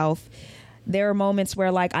myself. There are moments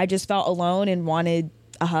where like I just felt alone and wanted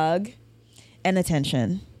a hug and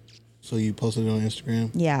attention. So you posted it on Instagram?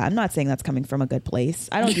 Yeah, I'm not saying that's coming from a good place.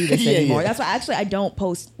 I don't do this anymore. That's why actually I don't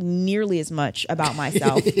post nearly as much about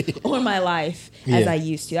myself or my life as I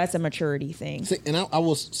used to. That's a maturity thing. See, and I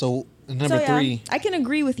was number 3. I can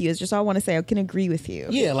agree with you. It's just all I want to say. I can agree with you.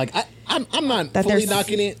 Yeah, like I'm not fully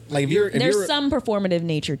knocking it. Like if there's some performative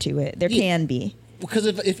nature to it. There can be. Because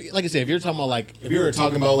if like I said, if you're talking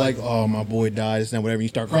about like, oh, my boy died, this and whatever, you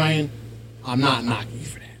start crying, I'm not knocking you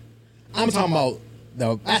for that. I'm talking about.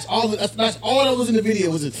 No, that's all that was in the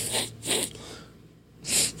video. Was it?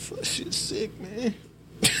 Shit's sick, man.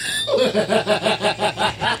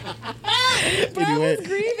 Bro was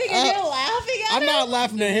grieving and you're laughing at him? I'm not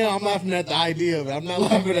laughing at him. I'm laughing at the idea of it. I'm not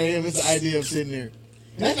laughing at him. It's the idea of sitting there.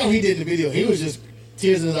 And that's how he did in the video. He was just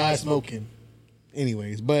tears in his eyes, smoking.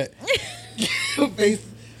 Anyways, but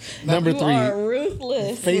number 3. You are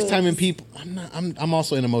ruthless. FaceTiming people. I'm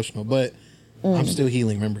also emotional, but I'm still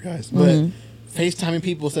healing. Remember, guys, but. FaceTiming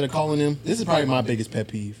people instead of calling them. This is probably my biggest pet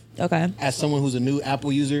peeve. Okay. As someone who's a new Apple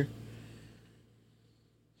user,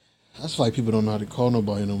 that's like people don't know how to call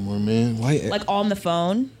nobody no more, man. Why? Like on the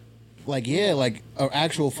phone? Like, yeah, like an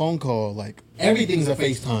actual phone call. Like, everything's a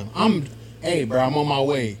FaceTime. Hey, bro, I'm on my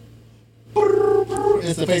way.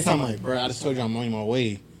 It's the FaceTime. Like, bro, I just told you I'm on my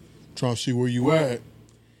way. Trying to see where you at.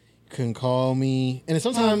 Couldn't call me. And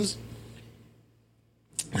sometimes,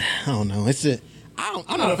 I don't know.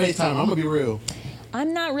 I'm not a FaceTimer. I'm going to be real.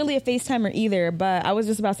 I'm not really a FaceTimer either, but I was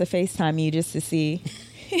just about to FaceTime you just to see.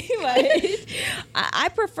 But I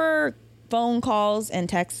prefer phone calls and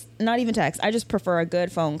text. Not even text. I just prefer a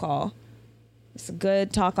good phone call. It's a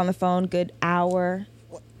good talk on the phone, good hour.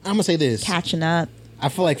 I'm going to say this. Catching up. I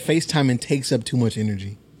feel like FaceTiming takes up too much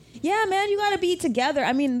energy. Yeah, man, you got to be together.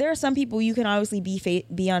 I mean, there are some people you can obviously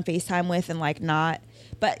be on FaceTime with and like not.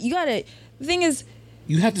 But you got to, the thing is,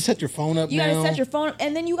 you have to set your phone up now. You got to set your phone up,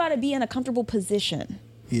 and then you got to be in a comfortable position.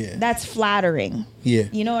 Yeah. That's flattering. Yeah.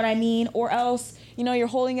 You know what I mean? Or else, you're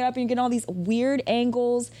holding it up and you're getting all these weird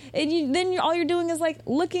angles, and then all you're doing is like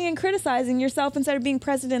looking and criticizing yourself instead of being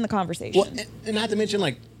present in the conversation. Well, and not to mention,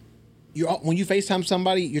 like, when you FaceTime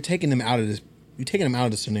somebody, you're taking them out of this. You're taking them out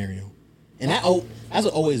of the scenario, and that's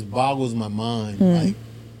what always boggles my mind.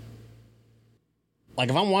 Like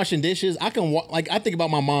if I'm washing dishes, I can I think about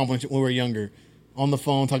my mom when we were younger. On the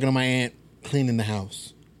phone, talking to my aunt, cleaning the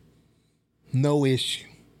house. No issue.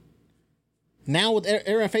 Now with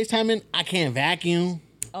Aaron FaceTiming, I can't vacuum.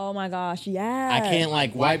 Oh my gosh, yeah. I can't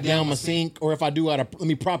like wipe down my sink, or if I do, let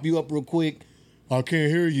me prop you up real quick. I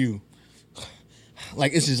can't hear you.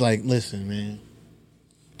 Like it's just like, listen, man,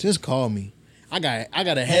 just call me. I got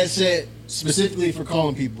a headset specifically for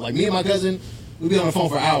calling people. Like me and my cousin, we be on the phone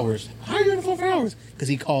for hours. How are you on the phone for hours? Because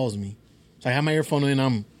he calls me. So I have my earphone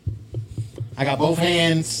in. I got both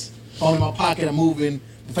hands, phone in my pocket, I'm moving.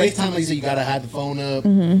 The FaceTime, like you said, you gotta have the phone up.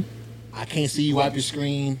 I can't see you wipe your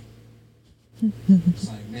screen. It's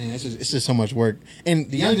like, man, it's just so much work. And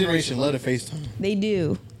the young generation love to FaceTime. They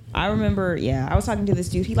do. I remember, I was talking to this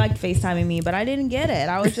dude. He liked FaceTiming me, but I didn't get it.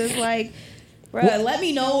 I was just like, bro, let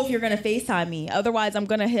me know if you're going to FaceTime me. Otherwise, I'm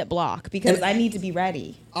going to hit block because I need to be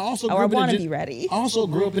ready. I want to be ready. I also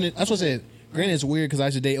grew up in it. That's what I said. Granted, it's weird because I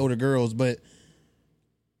used to date older girls, but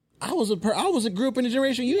I grew up in a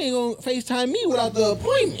generation. You ain't gonna FaceTime me without the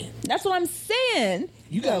appointment. That's what I'm saying.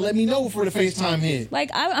 You gotta let me know before the FaceTime hit.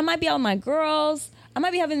 Like I might be out with my girls. I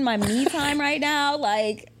might be having my me time right now.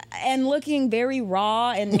 Like and looking very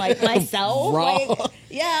raw and like myself. Raw. Like,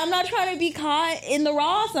 yeah, I'm not trying to be caught in the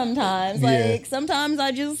raw sometimes. Like sometimes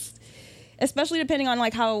I just. Especially depending on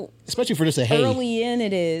like how, especially for just a hey, early in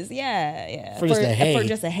it is, yeah. For just a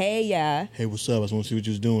hey, yeah. Hey, what's up? I just want to see what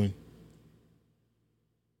you was doing.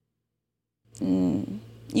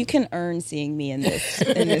 You can earn seeing me in this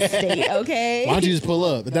state, okay? Why don't you just pull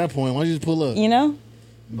up? At that point, why don't you just pull up? You know?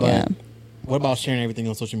 But what about sharing everything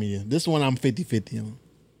on social media? This one I'm 50-50 on.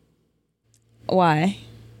 Why?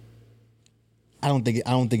 I don't think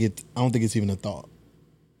it's even a thought.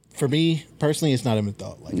 For me personally, it's not even a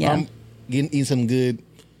thought. Like if I'm eating something good,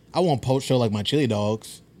 I won't post show like my chili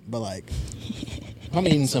dogs, but like if I'm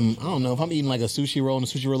eating some, I don't know, if I'm eating like a sushi roll and the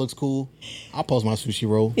sushi roll looks cool, I'll post my sushi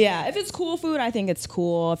roll. Yeah, if it's cool food, I think it's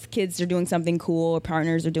cool. If kids are doing something cool or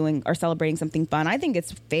partners are celebrating something fun, I think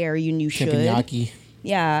it's fair. You should. Teppanyaki.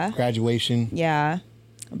 Yeah. Graduation. Yeah.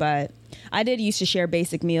 But I did used to share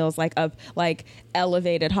basic meals like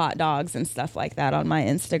elevated hot dogs and stuff like that on my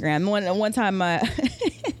Instagram. One time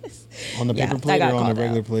on the paper plate or on the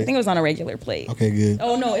regular plate? I think it was on a regular plate. Okay, good.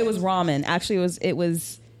 Oh no, it was ramen. Actually, it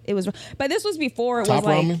was. But this was before it Top was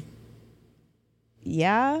like. Ramen?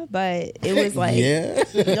 Yeah, but it was like. Yeah.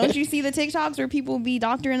 Don't you see the TikToks where people be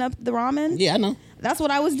doctoring up the ramen? Yeah, I know. That's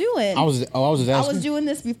what I was doing. I was just asking. I was doing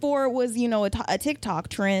this before it was, a TikTok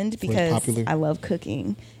trend because I love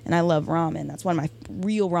cooking and I love ramen. That's one of my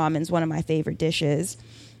ramen's one of my favorite dishes.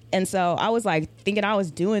 And so I was like thinking I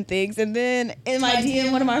was doing things. And then in my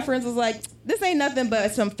DM, one of my friends was like, this ain't nothing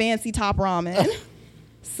but some fancy top ramen.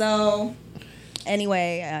 So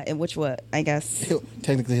anyway, which what I guess.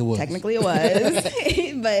 Technically it was.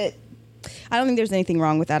 But I don't think there's anything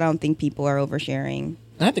wrong with that. I don't think people are oversharing.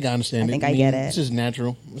 I think I understand it. I think I get it. It's just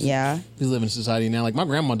natural. Yeah. We live in society now. Like my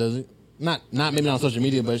grandma does it. Not maybe not on social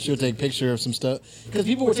media, but she'll take a picture of some stuff. Because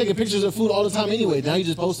people were taking pictures of food all the time anyway. Now you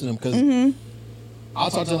just posting them. Because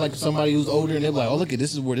I'll talk to like somebody who's older and they're like, oh, look,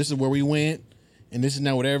 this is where we went. And this is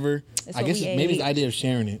now whatever. I guess maybe the idea of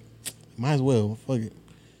sharing it. Might as well. Fuck it.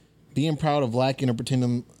 Being proud of lacking or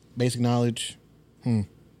pretending basic knowledge.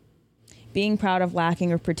 Being proud of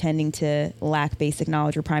lacking or pretending to lack basic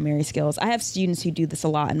knowledge or primary skills. I have students who do this a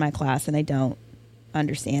lot in my class, and I don't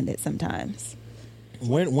understand it sometimes.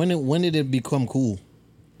 When did it become cool?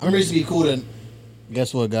 I remember it used to be cool to,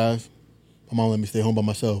 guess what, guys? My mom let me stay home by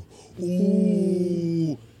myself.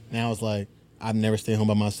 Ooh. Now it's like, I've never stayed home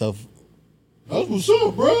by myself. That's what's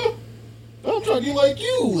up, bro. I'm trying to get like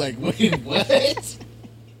you. Like, wait, what?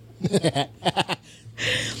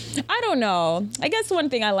 I don't know. I guess one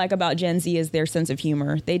thing I like about Gen Z is their sense of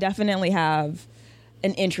humor. They definitely have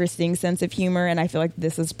an interesting sense of humor, and I feel like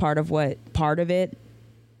this is part of it.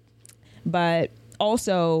 But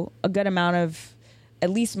also a good amount of, at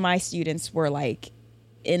least my students were like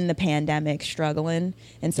in the pandemic struggling,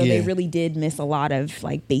 and so they really did miss a lot of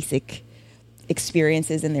like basic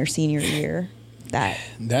experiences in their senior year that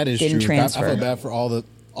is didn't true. transfer. I feel bad for all the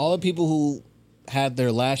people who had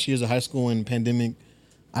their last years of high school in pandemic.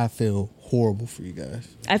 I feel horrible for you guys.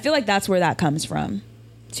 I feel like that's where that comes from,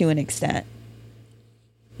 to an extent.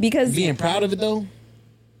 Because being proud of it, though?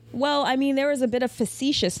 Well, I mean, there was a bit of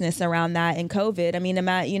facetiousness around that in COVID. I mean,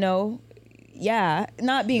 not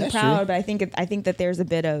being that's proud, true. But I think that there's a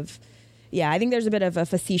bit of, I think there's a bit of a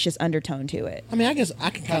facetious undertone to it. I mean, I guess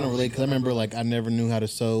I can kind of relate because I remember, like, I never knew how to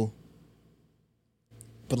sew.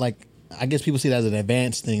 But, like, I guess people see that as an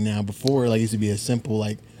advanced thing now. Before, like, it used to be a simple,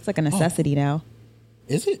 like... It's like a necessity now.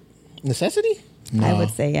 Is it? Necessity? No. I would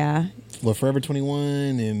say, yeah. Well, Forever 21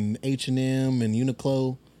 and H&M and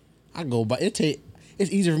Uniqlo, I go buy... It's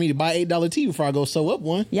easier for me to buy $8 tee before I go sew up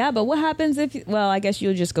one. Yeah, but what happens if... Well, I guess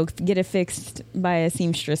you'll just go get it fixed by a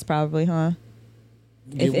seamstress probably, huh?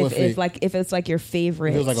 If it's like your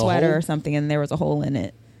favorite like sweater or something and there was a hole in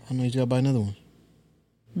it. I know you gotta buy another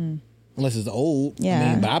one. Unless it's old. Yeah. I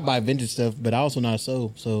mean, but I buy vintage stuff, but I also know how to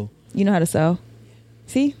sew, so... You know how to sew?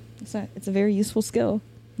 See? It's a very useful skill.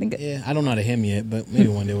 I don't know how to hem yet, but maybe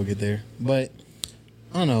one day we'll get there. But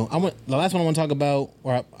I don't know. The last one I want to talk about,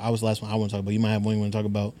 or I was the last one I want to talk about. You might have one you want to talk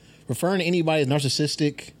about. Referring to anybody as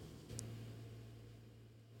narcissistic.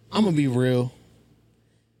 I'm gonna be real.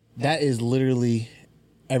 That is literally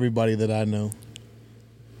everybody that I know.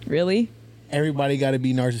 Really? Everybody got to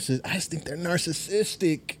be narcissistic. I just think they're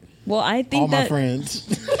narcissistic. Well, I think all my friends.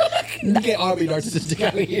 You can't all be narcissistic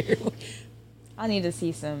out here. I need to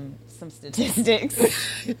see some statistics.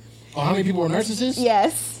 Oh, how many people are narcissists?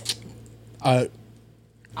 Yes. I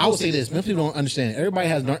will say this. Most people don't understand. Everybody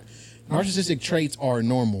has narcissistic traits are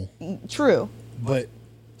normal. True. But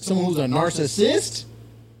someone who's a narcissist?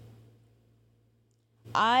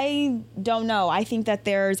 I don't know. I think that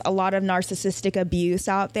there's a lot of narcissistic abuse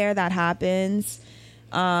out there that happens.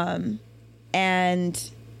 And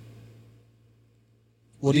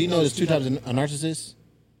well, do you know there's two types of narcissists?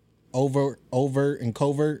 Overt and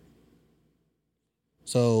covert.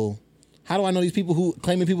 So how do I know these people who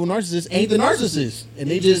claiming people narcissists ain't the narcissists and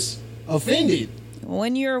they just offended?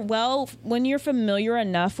 When you're familiar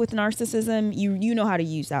enough with narcissism, you know how to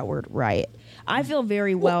use that word right. I feel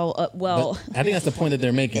very well. I think that's the point that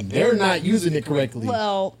they're making. They're not using it correctly.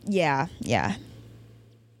 Well, yeah.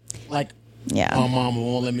 Like, yeah. My mama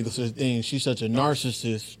won't let me go to this thing. She's such a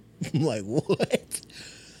narcissist. I'm like, what?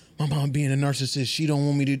 My mom being a narcissist. She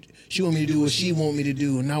want me to do what she want me to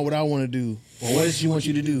do, and not what I want to do. Well, what does she want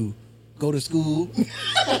you to do? Go to school?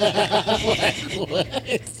 Like,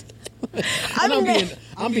 what?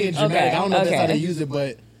 I'm being dramatic. Okay, I don't know if that's how they use it,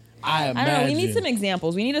 but I imagine. I don't know. We need some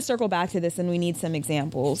examples. We need to circle back to this, and we need some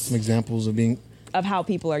examples. Some examples of how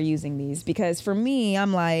people are using these. Because for me,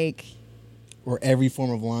 I'm like, or every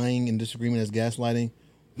form of lying and disagreement is gaslighting.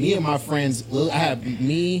 Me and my friends, I have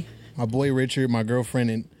me, my boy Richard, my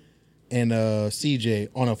girlfriend, and CJ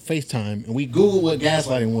on a FaceTime, and we Googled what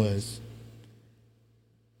gaslighting was.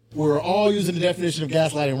 We were all using the definition of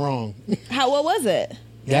gaslighting wrong. What was it?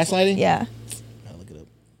 Gaslighting? Yeah. I'll look it up.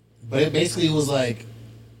 But it basically was like,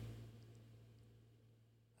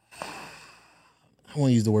 I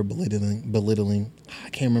want to use the word belittling. I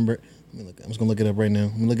can't remember. I'm just going to look it up right now.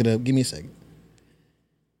 Let me look it up. Give me a second.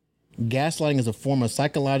 Gaslighting is a form of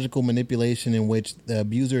psychological manipulation in which the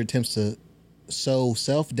abuser attempts to sow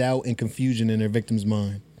self-doubt and confusion in their victim's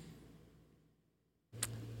mind.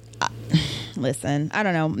 Listen, I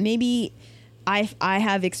don't know. Maybe I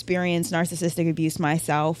have experienced narcissistic abuse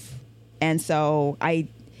myself, and so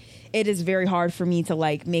it is very hard for me to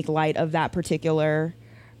like make light of that particular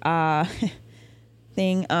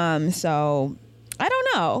thing. So I don't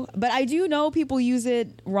know, but I do know people use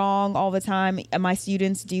it wrong all the time. My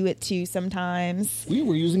students do it too sometimes. We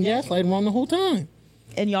were using gaslighting wrong the whole time.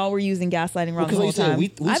 And y'all were using gaslighting wrong the whole time.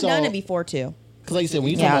 I've done it before too. Because like you said,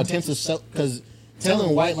 when you talk about attempts to because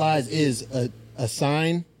telling white lies is a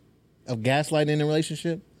sign of gaslighting in a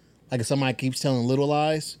relationship. Like if somebody keeps telling little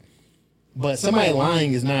lies, but somebody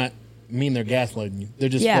lying is not mean they're gaslighting you. They're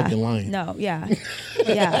just fucking lying. No, yeah.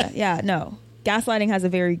 No. Gaslighting has a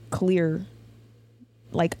very clear,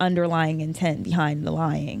 like, underlying intent behind the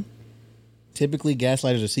lying. Typically,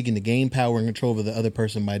 gaslighters are seeking to gain power and control over the other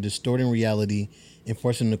person by distorting reality and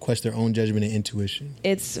forcing them to question their own judgment and intuition.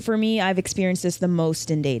 For me, I've experienced this the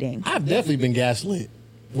most in dating. I've definitely been gaslit.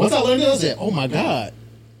 Once I learned this, I said, oh my God.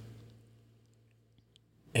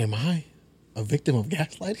 Am I a victim of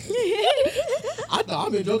gaslighting? I thought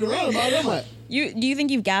I've been joking around about it. I'm like, do you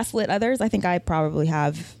think you've gaslit others? I think I probably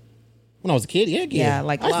have. When I was a kid, yeah.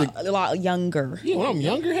 Like a lot younger. Yeah, when I'm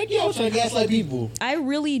younger, heck yeah, I was trying to gaslight people. I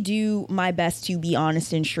really do my best to be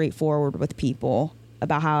honest and straightforward with people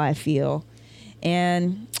about how I feel.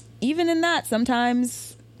 And even in that,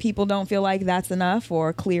 sometimes people don't feel like that's enough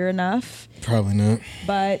or clear enough. Probably not.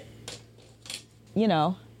 But,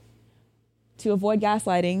 to avoid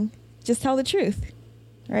gaslighting, just tell the truth,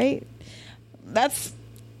 right? I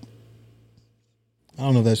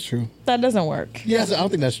don't know if that's true. That doesn't work. Yes, I don't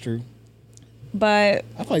think that's true. But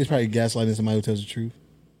I feel like it's probably gaslighting somebody who tells the truth.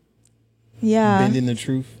 Yeah. Bending the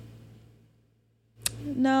truth.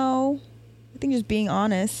 No. I think just being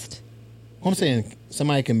honest. Well, I'm saying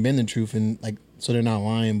somebody can bend the truth and so they're not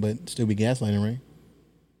lying but still be gaslighting, right?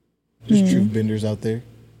 There's truth benders out there.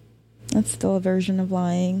 That's still a version of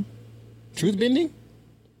lying. Truth bending?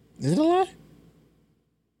 Is it a lie?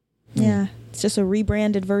 Yeah. It's just a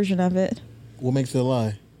rebranded version of it. What makes it a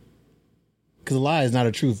lie? Because a lie is not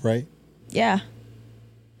a truth, right? Yeah.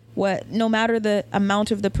 No matter the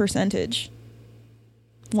amount of the percentage.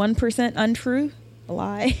 1% untrue, a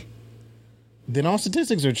lie. Then all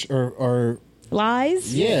statistics are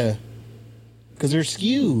lies? Yeah. Because they're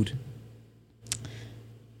skewed.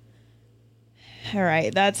 All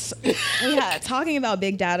right, talking about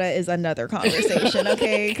big data is another conversation,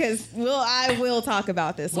 okay? Because I will talk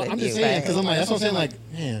about this with you. I'm just saying, because that's what I'm saying, like,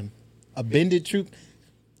 man, a bended truth.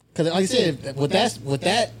 Because like I said, with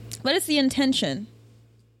that. But it's the intention.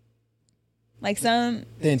 Like some...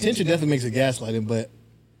 The intention definitely makes it gaslighting, but...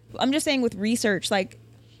 I'm just saying with research, like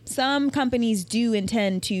some companies do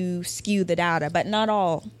intend to skew the data, but not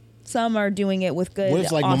all. Some are doing it with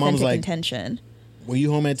good, like my mom's like, intention. Were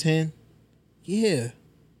you home at 10? Yeah.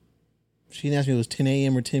 She didn't ask me if it was 10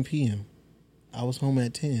 a.m. or 10 p.m. I was home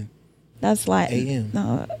at 10. That's lying. A.m.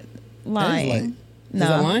 No, lying. No. Is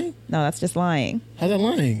that lying? No, that's just lying. How's that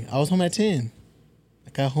lying? I was home at 10. I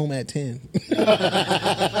got home at 10.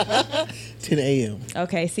 10 a.m.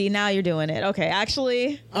 Okay, see, now you're doing it. Okay,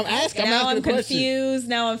 actually. I'm asking. Now I'm confused.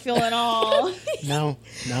 Now I'm feeling all. I'm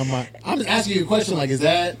just asking you a question. Like, is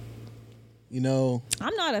that,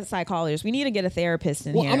 I'm not a psychologist. We need to get a therapist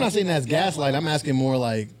in here. Well, I'm not saying that's gaslight. I'm asking more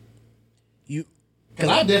like, because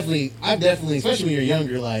I've definitely, especially when you're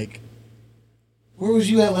younger, like, where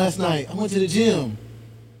was you at last night? I went to the gym.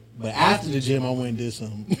 But after the gym, I went and did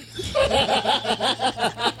something.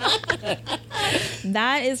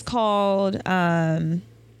 That is called, it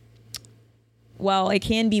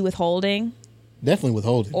can be withholding. Definitely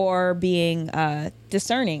withholding. Or being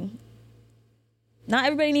discerning. Not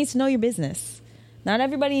everybody needs to know your business. Not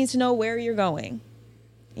everybody needs to know where you're going.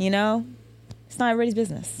 It's not everybody's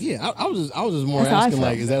business. Yeah, I was just more asking,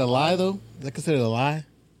 like, is that a lie, though? Is that considered a lie?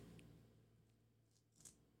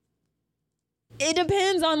 It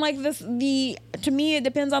depends on to me it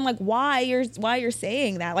depends on like why you're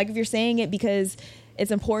saying that. Like if you're saying it because it's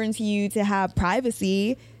important to you to have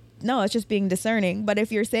privacy, no, it's just being discerning. But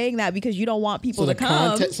if you're saying that because you don't want people to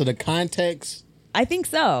come, so the context, I think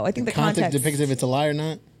so. I think the context depicts if it's a lie or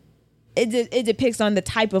not. It depicts on the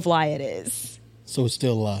type of lie it is. So it's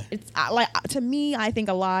still a lie. It's to me, I think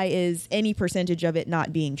a lie is any percentage of it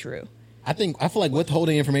not being true. I feel like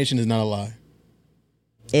withholding information is not a lie.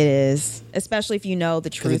 It is, especially if the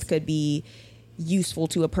truth could be useful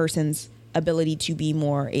to a person's ability to be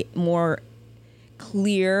more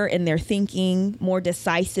clear in their thinking, more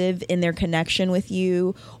decisive in their connection with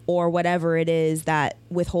you, or whatever it is that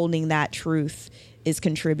withholding that truth is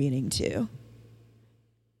contributing to.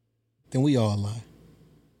 Then we all lie.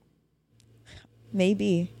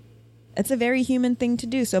 Maybe. It's a very human thing to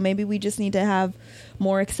do. So maybe we just need to have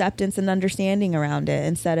more acceptance and understanding around it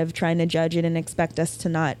instead of trying to judge it and expect us to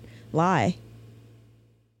not lie.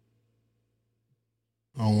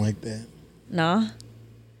 I don't like that. Nah.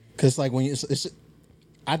 Because like when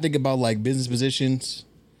I think about like business positions,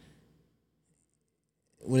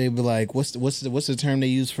 where they be like, what's the term they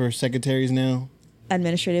use for secretaries now?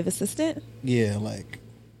 Administrative assistant? Yeah, like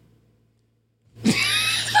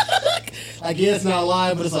yeah, it's not a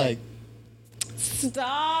lie, but it's like,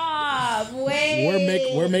 stop.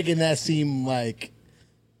 Wait. We're making that seem like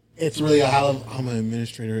it's really a high level. I'm an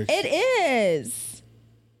administrator. It is.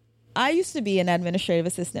 I used to be an administrative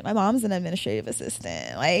assistant. My mom's an administrative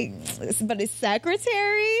assistant. But a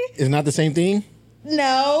secretary? It's not the same thing?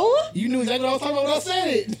 No. You knew exactly what I was talking about when I said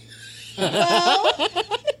it.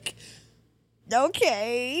 Well,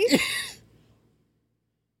 okay.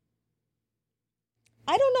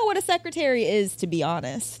 I don't know what a secretary is, to be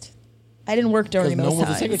honest. I didn't work during those times. No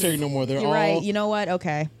one's a secretary no more. You're right. You know what?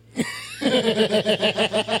 Okay.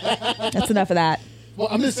 That's enough of that. Well,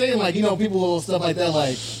 I'm just saying, like, people will stuff like that,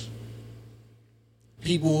 like,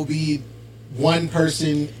 people will be one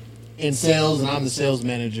person in sales and I'm the sales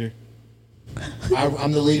manager.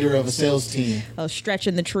 I'm the leader of a sales team. Oh,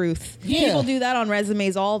 stretching the truth. Yeah. People do that on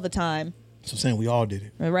resumes all the time. So I'm saying we all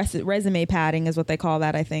did it. Resume padding is what they call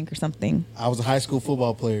that, I think, or something. I was a high school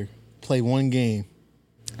football player. Played one game.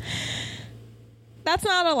 That's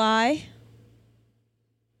not a lie.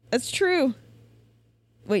 That's true.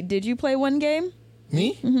 Wait, did you play one game?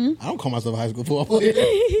 Me? Mm-hmm. I don't call myself a high school football player.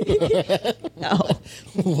 No.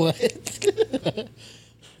 What?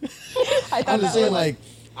 I'm just saying, like,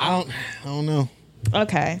 I don't know.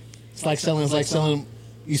 Okay. It's like selling.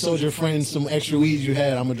 You sold your friend some extra weed you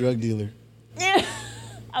had. I'm a drug dealer. Yeah.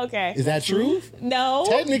 Okay. Is that true? No.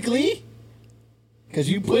 Technically, because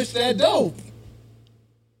you pushed that dope.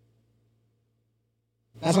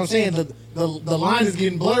 That's what I'm saying. The line is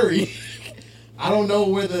getting blurry. I don't know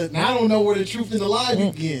where the truth and the lie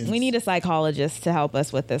begins. We need a psychologist to help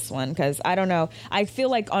us with this one, because I don't know. I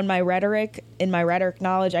feel like in my rhetoric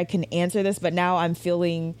knowledge, I can answer this, but now I'm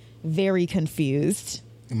feeling very confused.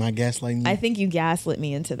 Am I gaslighting you? I think you gaslit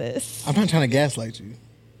me into this. I'm not trying to gaslight you.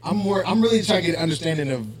 I'm really trying to get an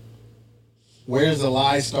understanding of where's the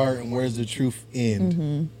lie start and where's the truth end.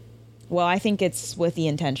 Mm-hmm. Well, I think it's with the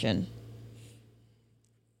intention.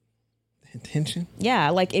 Intention? Yeah,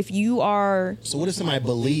 like if you are... So what if somebody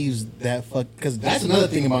believes that because that's another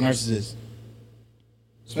thing about narcissists.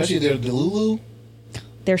 Especially if they're Delulu.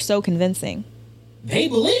 They're so convincing. they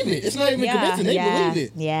believe it. It's not even convincing. They believe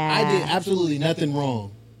it. Yeah. I did absolutely nothing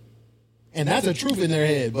wrong. And that's a truth in their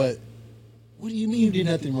head. But what do you mean you did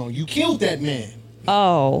nothing wrong? You killed that man.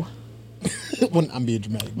 Oh. When I'm being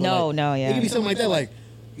dramatic. But No, yeah. It could be something like that. Like,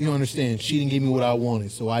 you don't understand. She didn't give me what I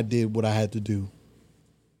wanted, so I did what I had to do.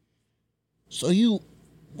 So you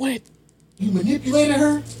manipulated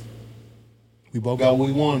her? We both got what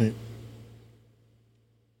we wanted.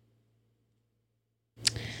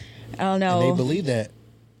 I don't know. And they believe that.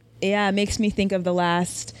 Yeah, it makes me think of the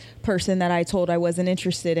last person that I told I wasn't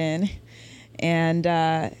interested in, and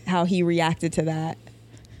how he reacted to that.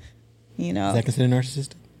 You know, Is that considered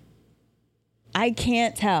narcissistic? I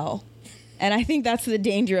can't tell. And I think that's the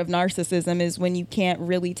danger of narcissism, is when you can't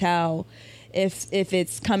really tell if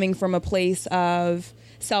it's coming from a place of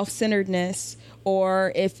self-centeredness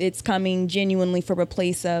or if it's coming genuinely from a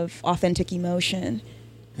place of authentic emotion.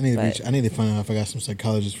 I need to find out if I got some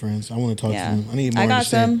psychologist friends. I want to talk to them. I need more. I got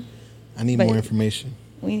some. I need more information.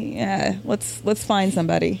 Let's find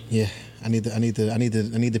somebody. Yeah, I need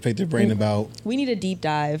to pick their brain about. We need a deep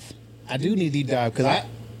dive. I do need a deep dive because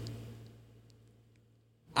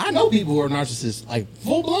I know people who are narcissists, like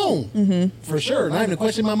full blown, for sure. Not even a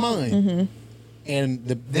question in my mind. And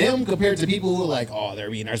them compared to people who are like, oh, they're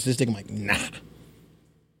being narcissistic. I'm like, nah.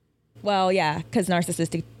 Well, yeah, because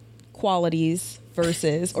narcissistic qualities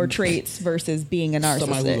versus or traits versus being a narcissist.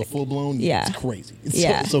 Somebody who's a full blown, it's crazy.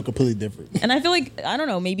 It's so completely different. And I feel like, I don't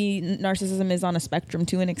know, maybe narcissism is on a spectrum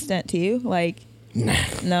to an extent too. Like,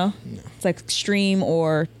 no, it's like extreme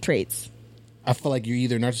or traits. I feel like you're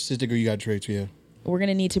either narcissistic or you got traits. Yeah. We're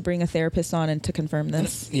gonna need to bring a therapist on and to confirm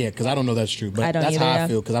this. Yeah, because I don't know that's true, but that's either, how I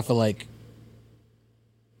feel. Because I feel like,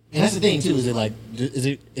 and that's the thing too. Is it like, is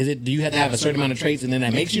it? Do you have to have a certain amount of traits and then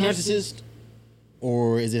that makes you narcissist,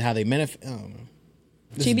 or is it how they manifest? I don't know.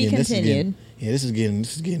 To be continued. This is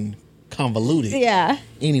getting convoluted. Yeah.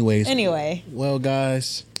 Anyway. Well,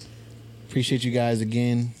 guys, appreciate you guys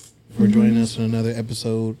again for joining us on another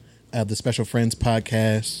episode of the Special Friends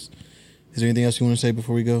Podcast. Is there anything else you want to say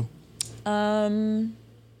before we go?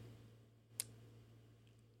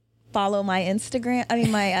 Follow my Instagram.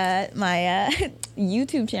 My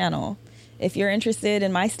YouTube channel if you're interested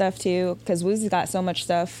in my stuff too, because Woozy's got so much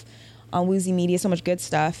stuff on Woozy Media, so much good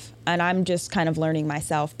stuff, and I'm just kind of learning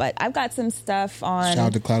myself. But I've got some stuff on. Shout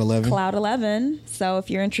out to Cloud 11. Cloud 11. So if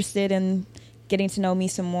you're interested in getting to know me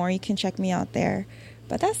some more, you can check me out there.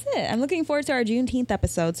 But that's it. I'm looking forward to our Juneteenth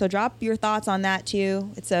episode. So drop your thoughts on that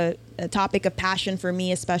too. It's a topic of passion for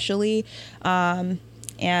me, especially.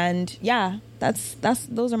 And yeah,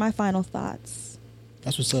 those are my final thoughts.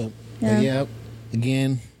 That's what's up. Yeah.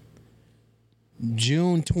 Again,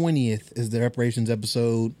 June 20th is the reparations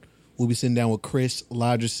episode. We'll be sitting down with Chris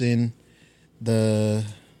Lodgerson, the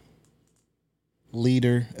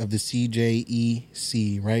leader of the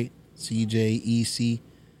CJEC, right? CJEC.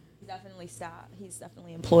 He's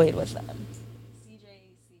definitely employed with them. CJEC.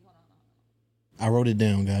 Hold on. I wrote it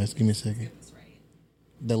down, guys. Give me a second.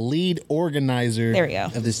 The lead organizer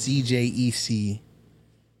of the CJEC,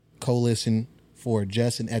 Coalition for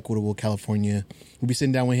Just and Equitable California. We'll be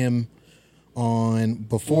sitting down with him on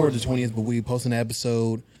before the 20th, but we'll be posting an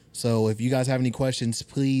episode. So if you guys have any questions,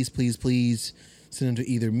 please send them to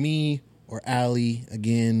either me or Allie.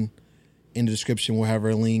 Again, in the description, we'll have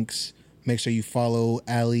our links. Make sure you follow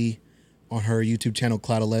Allie on her YouTube channel,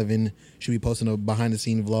 Cloud 11. She'll be posting a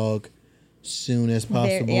behind-the-scenes vlog soon as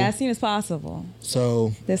possible. As soon as possible.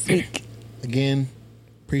 So this week. Again,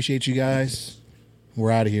 appreciate you guys.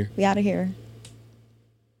 We're out of here. We out of here.